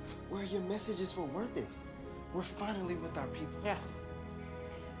 Definitely not. Where your messages were worth it. We're finally with our people. Yes.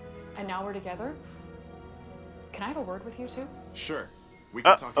 And now we're together? Can I have a word with you two? Sure. We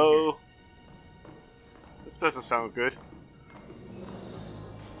can talk in here. This doesn't sound good.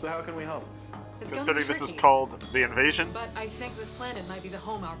 So how can we help? It's Considering gonna be this is tricky, called the invasion. But I think this planet might be the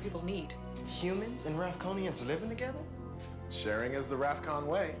home our people need. Humans and Rathconians living together? Sharing is the Rathcon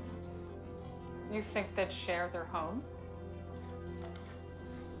way. You think they'd share their home?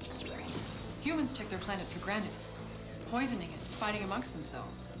 Humans take their planet for granted, poisoning it, fighting amongst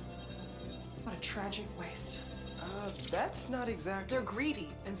themselves. What a tragic waste. That's not exactly... They're greedy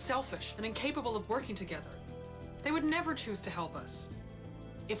and selfish and incapable of working together. They would never choose to help us.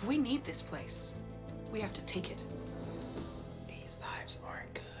 If we need this place, we have to take it. These vibes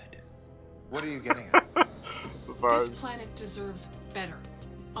aren't good. What are you getting at? This planet deserves better.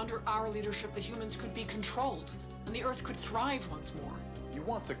 Under our leadership, the humans could be controlled, and the Earth could thrive once more. You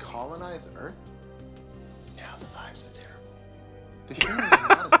want to colonize Earth? Now the vibes are terrible. The humans are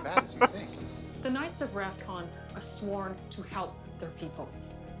not as bad as you think. The Knights of Rathcon are sworn to help their people.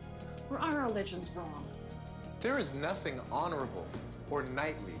 Or are our legends wrong? There is nothing honorable or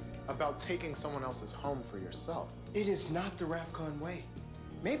knightly about taking someone else's home for yourself. It is not the Rathcon way.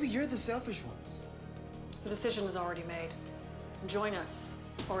 Maybe you're the selfish ones. The decision is already made. Join us,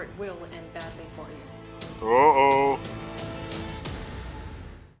 or it will end badly for you. Uh-oh.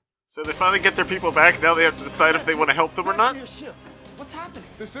 So they finally get their people back, now they have to decide if they want to help them or not? What's happening?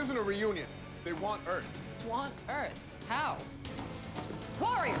 This isn't a reunion. They want Earth. Want Earth? How?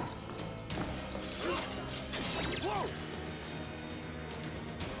 Warriors! Whoa!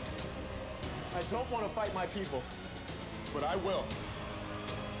 I don't want to fight my people, but I will.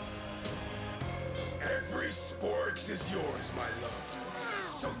 Every Sporks is yours, my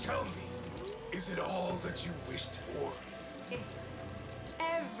love. So tell me, is it all that you wished for? It's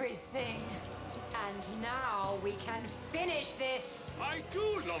everything. And now we can finish this. I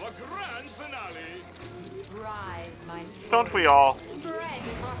do love a grand finale. Rise, my spirit. Don't we all? Spread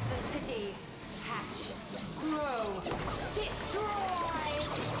across the city. Hatch. Grow. Destroy.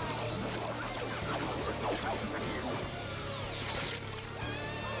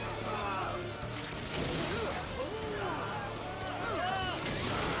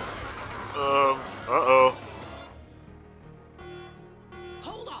 Uh-oh.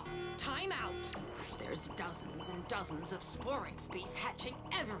 Hold on! Time out! There's dozens and dozens of Sporix beasts hatching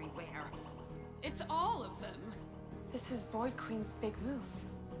everywhere. It's all of them. This is Void Queen's big move.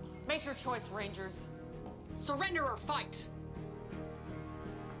 Make your choice, Rangers. Surrender or fight!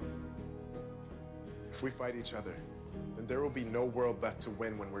 If we fight each other, then there will be no world left to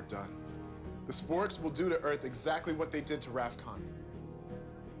win when we're done. The Sporks will do to Earth exactly what they did to Rathcon.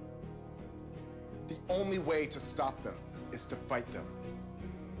 The only way to stop them is to fight them.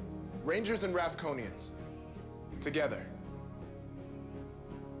 Rangers and Rathconians, together.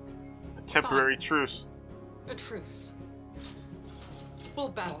 A temporary truce. A truce. We'll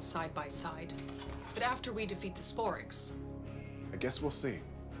battle side by side. But after we defeat the Sporix, I guess we'll see.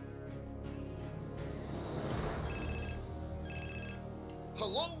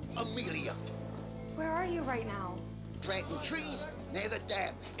 Hello, Amelia. Where are you right now? Planting trees near the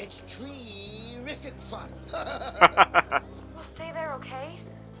dam. It's terrific fun. We'll stay there, okay?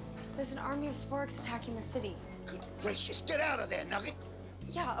 There's an army of Sporks attacking the city. Good gracious, get out of there, Nugget.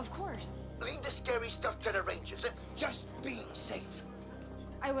 Yeah, of course. Leave the scary stuff to the Rangers. Just be safe.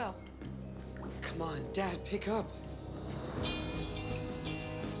 I will. Come on, Dad, pick up.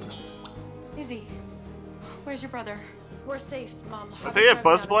 Izzy, where's your brother? We're safe, Mom. Are they at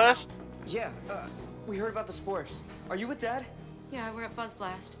Buzz Blast? Yeah, we heard about the sporks. Are you with Dad? Yeah, we're at Buzz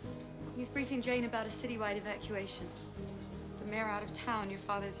Blast. He's briefing Jane about a citywide evacuation. The mayor out of town, your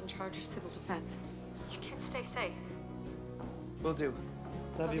father's in charge of civil defense. You kids stay safe. Will do.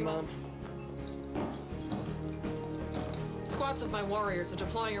 Love you, Mom. Squads of my warriors are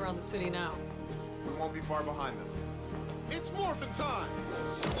deploying around the city now. We won't be far behind them. It's morphin' time!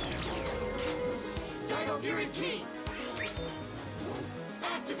 Dino Fury Key!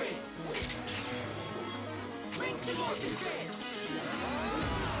 Activate! Link to Morphin Grid!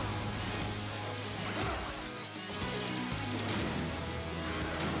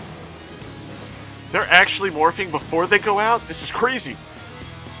 They're actually morphing before they go out? This is crazy.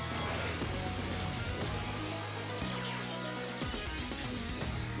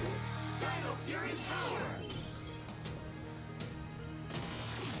 Dino Fury Power!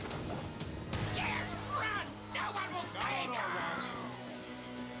 Yes, run! No one will save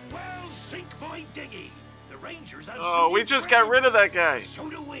you! Well, sink my dinghy. The Rangers have Oh, we just got rid of that guy. So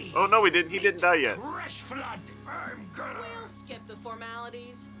do we. Oh, no, we didn't. He didn't die yet. Crash flood. I'm gonna... We'll skip the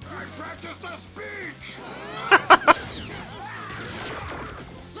formalities. I practiced a speech!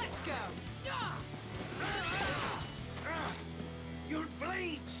 Let's go. Your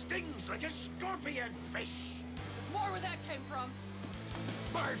blade stings like a scorpion fish. More where that came from.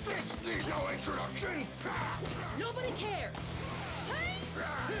 My fists need no introduction! Nobody cares.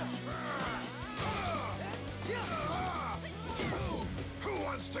 Who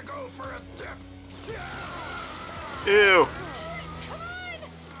wants to go for a dip? Ew.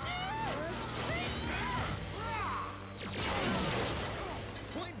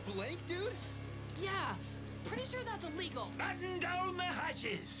 Point blank, dude? Yeah, pretty sure that's illegal. Batten down the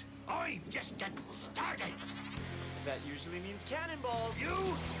hatches. I'm just getting started. That usually means cannonballs. You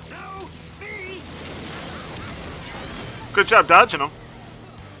know me. Good job dodging him.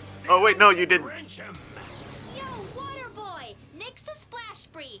 Oh, wait, no, you didn't. Ransom. Yo, Water Boy! Nix the splash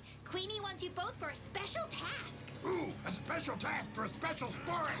spree. Queenie wants you both for a special task. Ooh, a special task for a special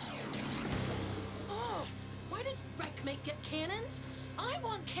sport! Oh, why does Wreckmate get cannons? I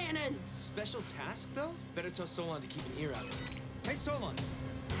want cannons. Special task, though? Better tell Solon to keep an ear out. Hey, Solon.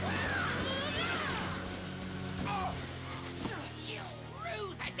 Oh, You rue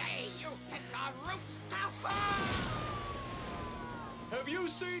the day you picked a rooster! Have you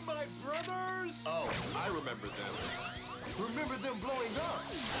seen my brothers? Oh, I remember them. Remember them blowing up?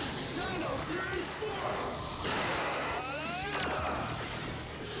 Dino Fury Force!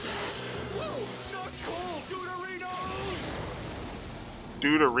 Whoa, not cool, Deuterinos! I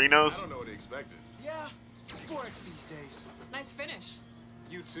Deuterinos? don't know what he expected. Yeah, sports these days. Nice finish.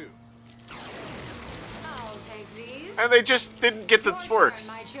 You too. I'll take these. And they just didn't get the Your sporks.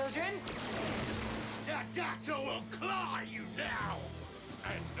 turn, my children. That Dactyl will claw you now!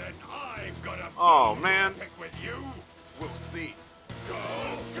 And then I've got a Oh, bone man. to pick with you. We'll see. Go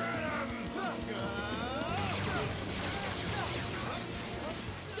get him!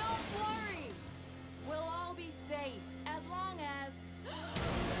 Don't worry. We'll all be safe as long as...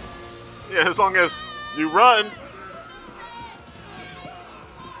 Yeah, as long as you run.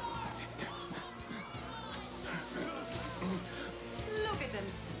 Look at them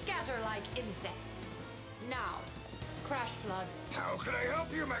scatter like insects. Now, Crash Flood. How can I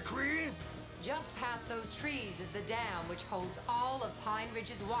help you, my queen? Just past those trees is the dam which holds all of Pine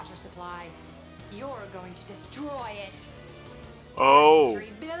Ridge's water supply. You're going to destroy it. Oh.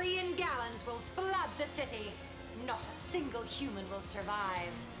 3 billion gallons will flood the city. Not a single human will survive.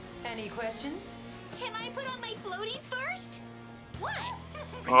 Any questions? Can I put on my floaties first? What?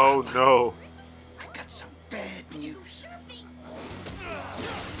 Oh, no. I've got some bad news.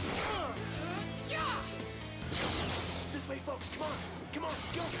 This way, folks, come on. Come on,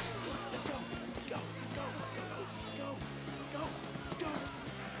 go. Let's go. Go, go, go, go, go, go.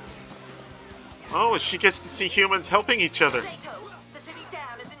 Oh, she gets to see humans helping each other. Plato, the city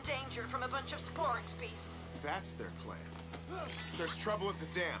dam is in danger from a bunch of Sporix beasts. That's their plan. There's trouble at the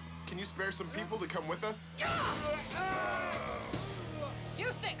dam. Can you spare some people to come with us? You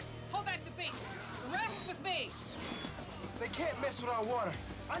six, hold back the beasts. Rest with me. They can't mess with our water.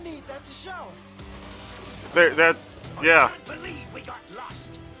 I need that to shower. Yeah. I can't believe we got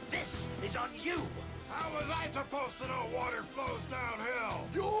lost. This is on you. How was I supposed to know water flows downhill?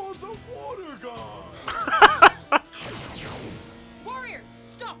 You're the water god. Warriors,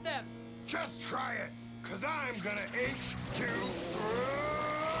 stop them. Just try it, cause I'm gonna H2.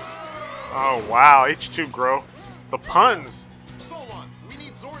 Oh wow, H2 Grow. The puns. Solon, we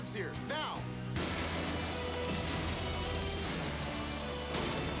need Zords here, now!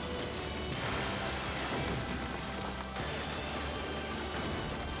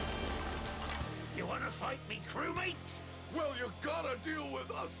 You wanna fight me, crewmate? Well, you gotta deal with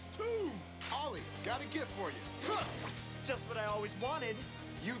us too! Ollie, got a gift for you. Huh. Just what I always wanted.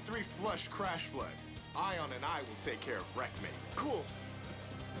 You three flush Crash Flood. Ion and I will take care of Wreckmate. Cool.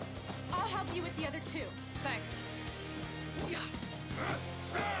 I'll help you with the other two. Thanks.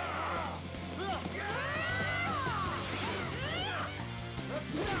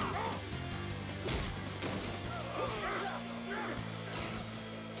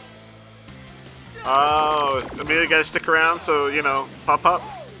 Oh, Amelia gotta stick around so, you know, Pop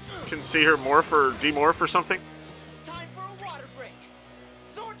can see her morph or demorph or something? Time for a water break.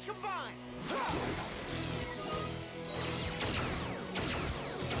 Zords combine.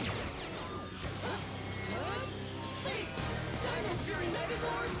 Dino Fury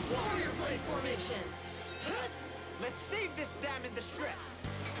Megazord, Warrior Blade formation. Let's save this dam in distress.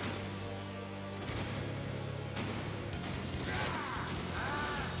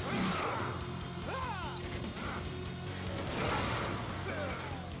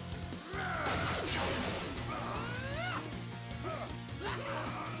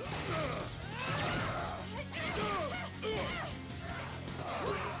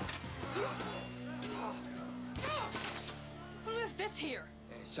 Who left this here?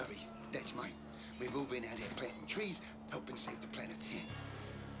 Sorry, that's mine. We're moving out here planting trees, helping save the planet.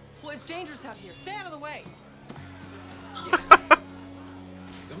 Well, it's dangerous out here. Stay out of the way.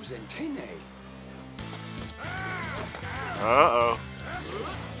 Those antennae. Uh-oh.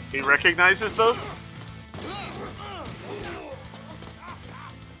 He recognizes those?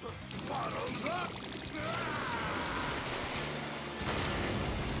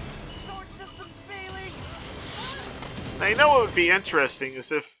 Sword system's failing. Now, you know what would be interesting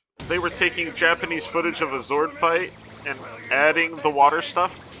is if they were taking Japanese footage of a Zord fight and adding the water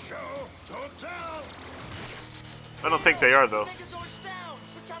stuff. I don't think they are, though. Megazord's down.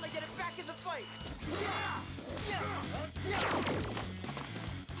 We're trying to get it back in the fight.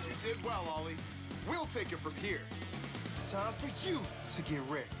 You did well, Ollie. We'll take it from here. Time for you to get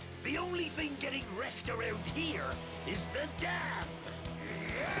wrecked. The only thing getting wrecked around here is the dam.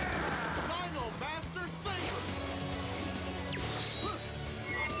 Dino Master Saber!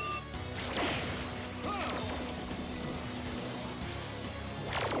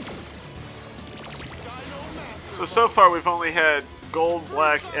 So far we've only had gold,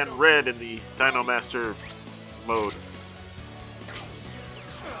 black, and red in the Dino Master mode.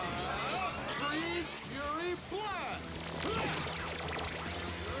 Freeze, Fury, Blast!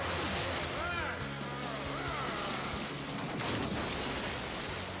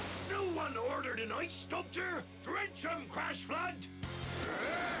 No one ordered an ice sculptor? Drench him, Crash Flood!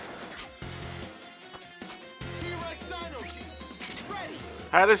 T-Rex Dino Key, ready!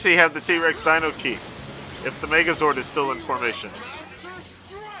 How does he have the T-Rex Dino Key if the Megazord is still in formation? Master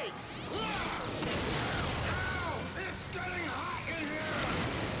Strike! It's getting hot in here!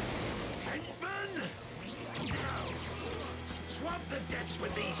 Henchmen! Swamp the decks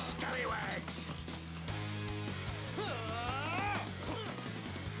with these scallywags!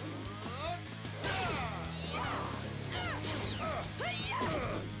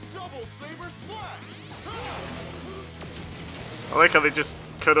 Double Saber Slash! I like how they just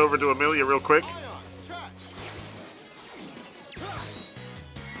cut over to Amelia real quick. Ion, catch!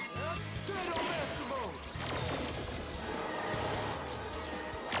 Dino Master Mode!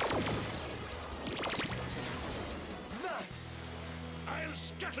 Nice. I'll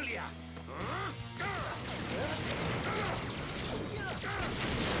scuttle ya!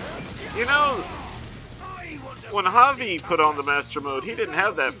 You know, when Javi put on the Master Mode, he didn't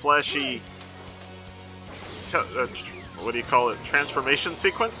have that flashy, what do you call it, transformation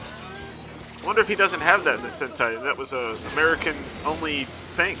sequence? I wonder if he doesn't have that in the Sentai. That was a American-only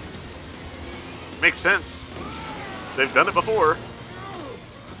thing. Makes sense. They've done it before.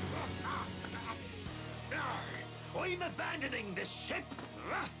 I'm abandoning this ship!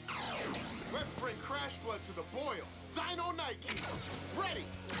 Let's bring Crash Flood to the boil. Dino Night Key, ready!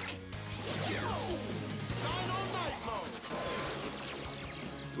 Dino Night Mode!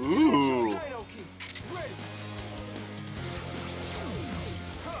 Ooh. Dino Key, ready.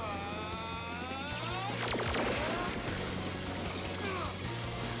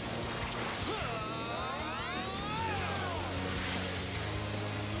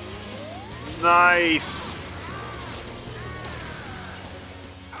 Nice.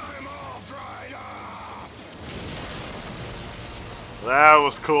 I'm all dried up! That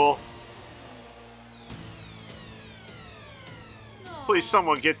was cool. Please,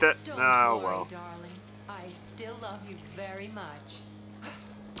 someone get that. Don't Oh, worry, well. darling. I still love you very much.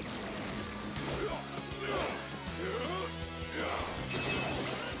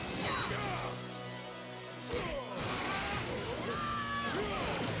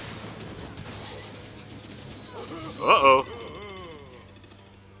 Uh-oh.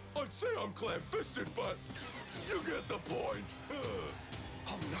 I'd say I'm clam-fisted, but you get the point.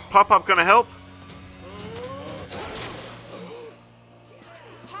 Is Pop-Pop gonna help?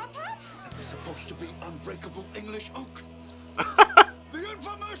 That was supposed to be unbreakable English oak. The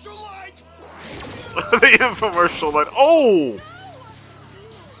infomercial light! The infomercial light. Oh!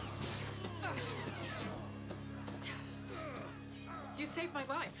 You saved my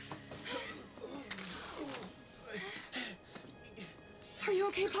life. Are you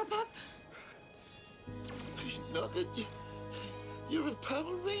okay, Pop-Pop? He's not a... You're a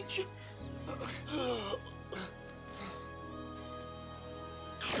Power Ranger?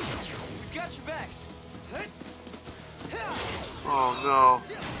 We've got your backs. Oh, no.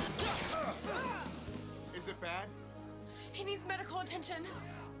 Is it bad? He needs medical attention.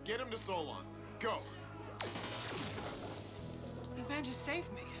 Get him to Solon. Go. The man just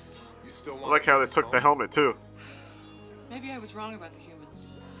saved me. You still I want like to how take they us took the home? helmet, too. Maybe I was wrong about the humans.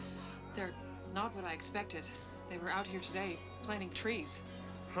 They're not what I expected. They were out here today, planting trees.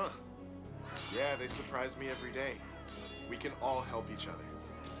 Huh. Yeah, they surprise me every day. We can all help each other.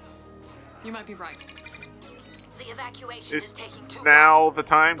 You might be right. The evacuation Is taking too now the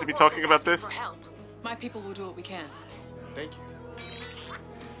time to be talking about this? My people will do what we can. Thank you.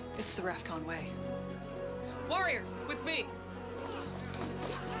 It's the Rafcon way. Warriors, with me!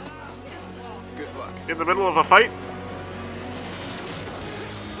 Good luck. In the middle of a fight?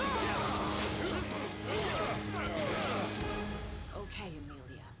 Okay,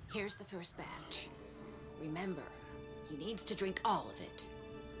 Amelia. Here's the first batch. Remember, he needs to drink all of it.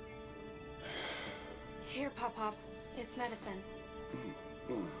 Here, Pop-Pop. It's medicine.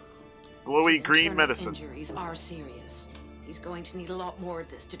 Glowy His green internal medicine. Injuries are serious. He's going to need a lot more of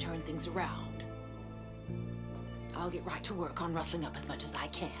this to turn things around. I'll get right to work on rustling up as much as I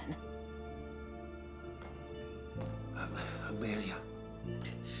can. Amelia,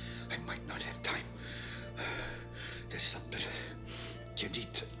 I might not have time. There's something you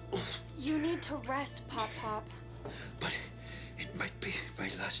need to... You need to rest, Pop-Pop. But it might be my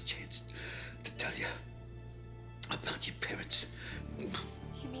last chance to tell you about your parents. You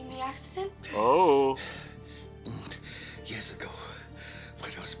mean the accident? Oh. Years ago,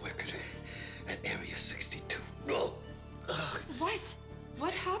 when I was working at Area 62. No. What?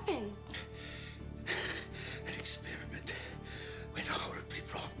 What happened? An experiment went horribly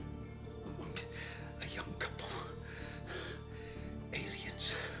wrong. A young couple,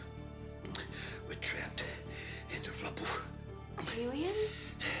 aliens, were trapped in the rubble. Aliens?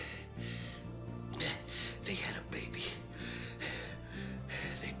 They had a baby.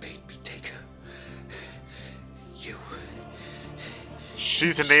 They made me take her. You.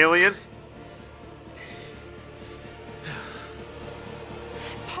 She's an alien?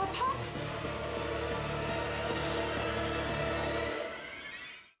 Pop-Pop?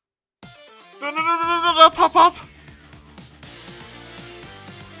 No, Pop-Pop!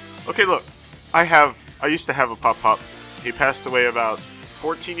 Okay, look. I used to have a Pop-Pop. He passed away about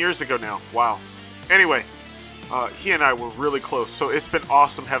 14 years ago now. Wow. Anyway, he and I were really close, so it's been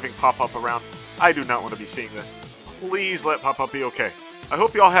awesome having Pop-Pop around. I do not want to be seeing this. Please let Pop-Pop be okay. I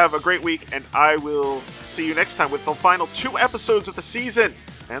hope you all have a great week, and I will see you next time with the final 2 episodes of the season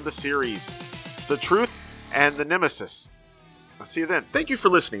and the series. The Truth and the Nemesis. I'll see you then. Thank you for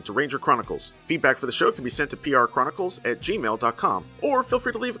listening to Ranger Chronicles. Feedback for the show can be sent to prchronicles@gmail.com, or feel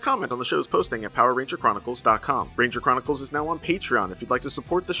free to leave a comment on the show's posting at powerrangerchronicles.com. Ranger Chronicles is now on Patreon. If you'd like to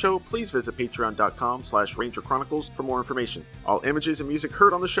support the show, please visit patreon.com/rangerchronicles for more information. All images and music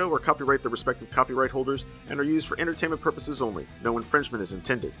heard on the show are copyright their respective copyright holders and are used for entertainment purposes only. No infringement is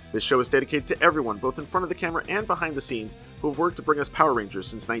intended. This show is dedicated to everyone, both in front of the camera and behind the scenes, who have worked to bring us Power Rangers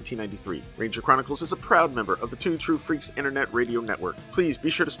since 1993. Ranger Chronicles is a proud member of the Two True Freaks Internet Radio Network. Please be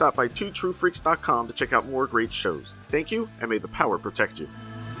sure to stop by twotruefreaks.com to check out more great shows. Thank you, and may the power protect you.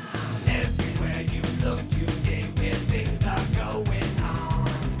 Everywhere you look today, where things are going on,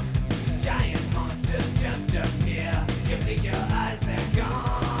 giant monsters just appear. You figure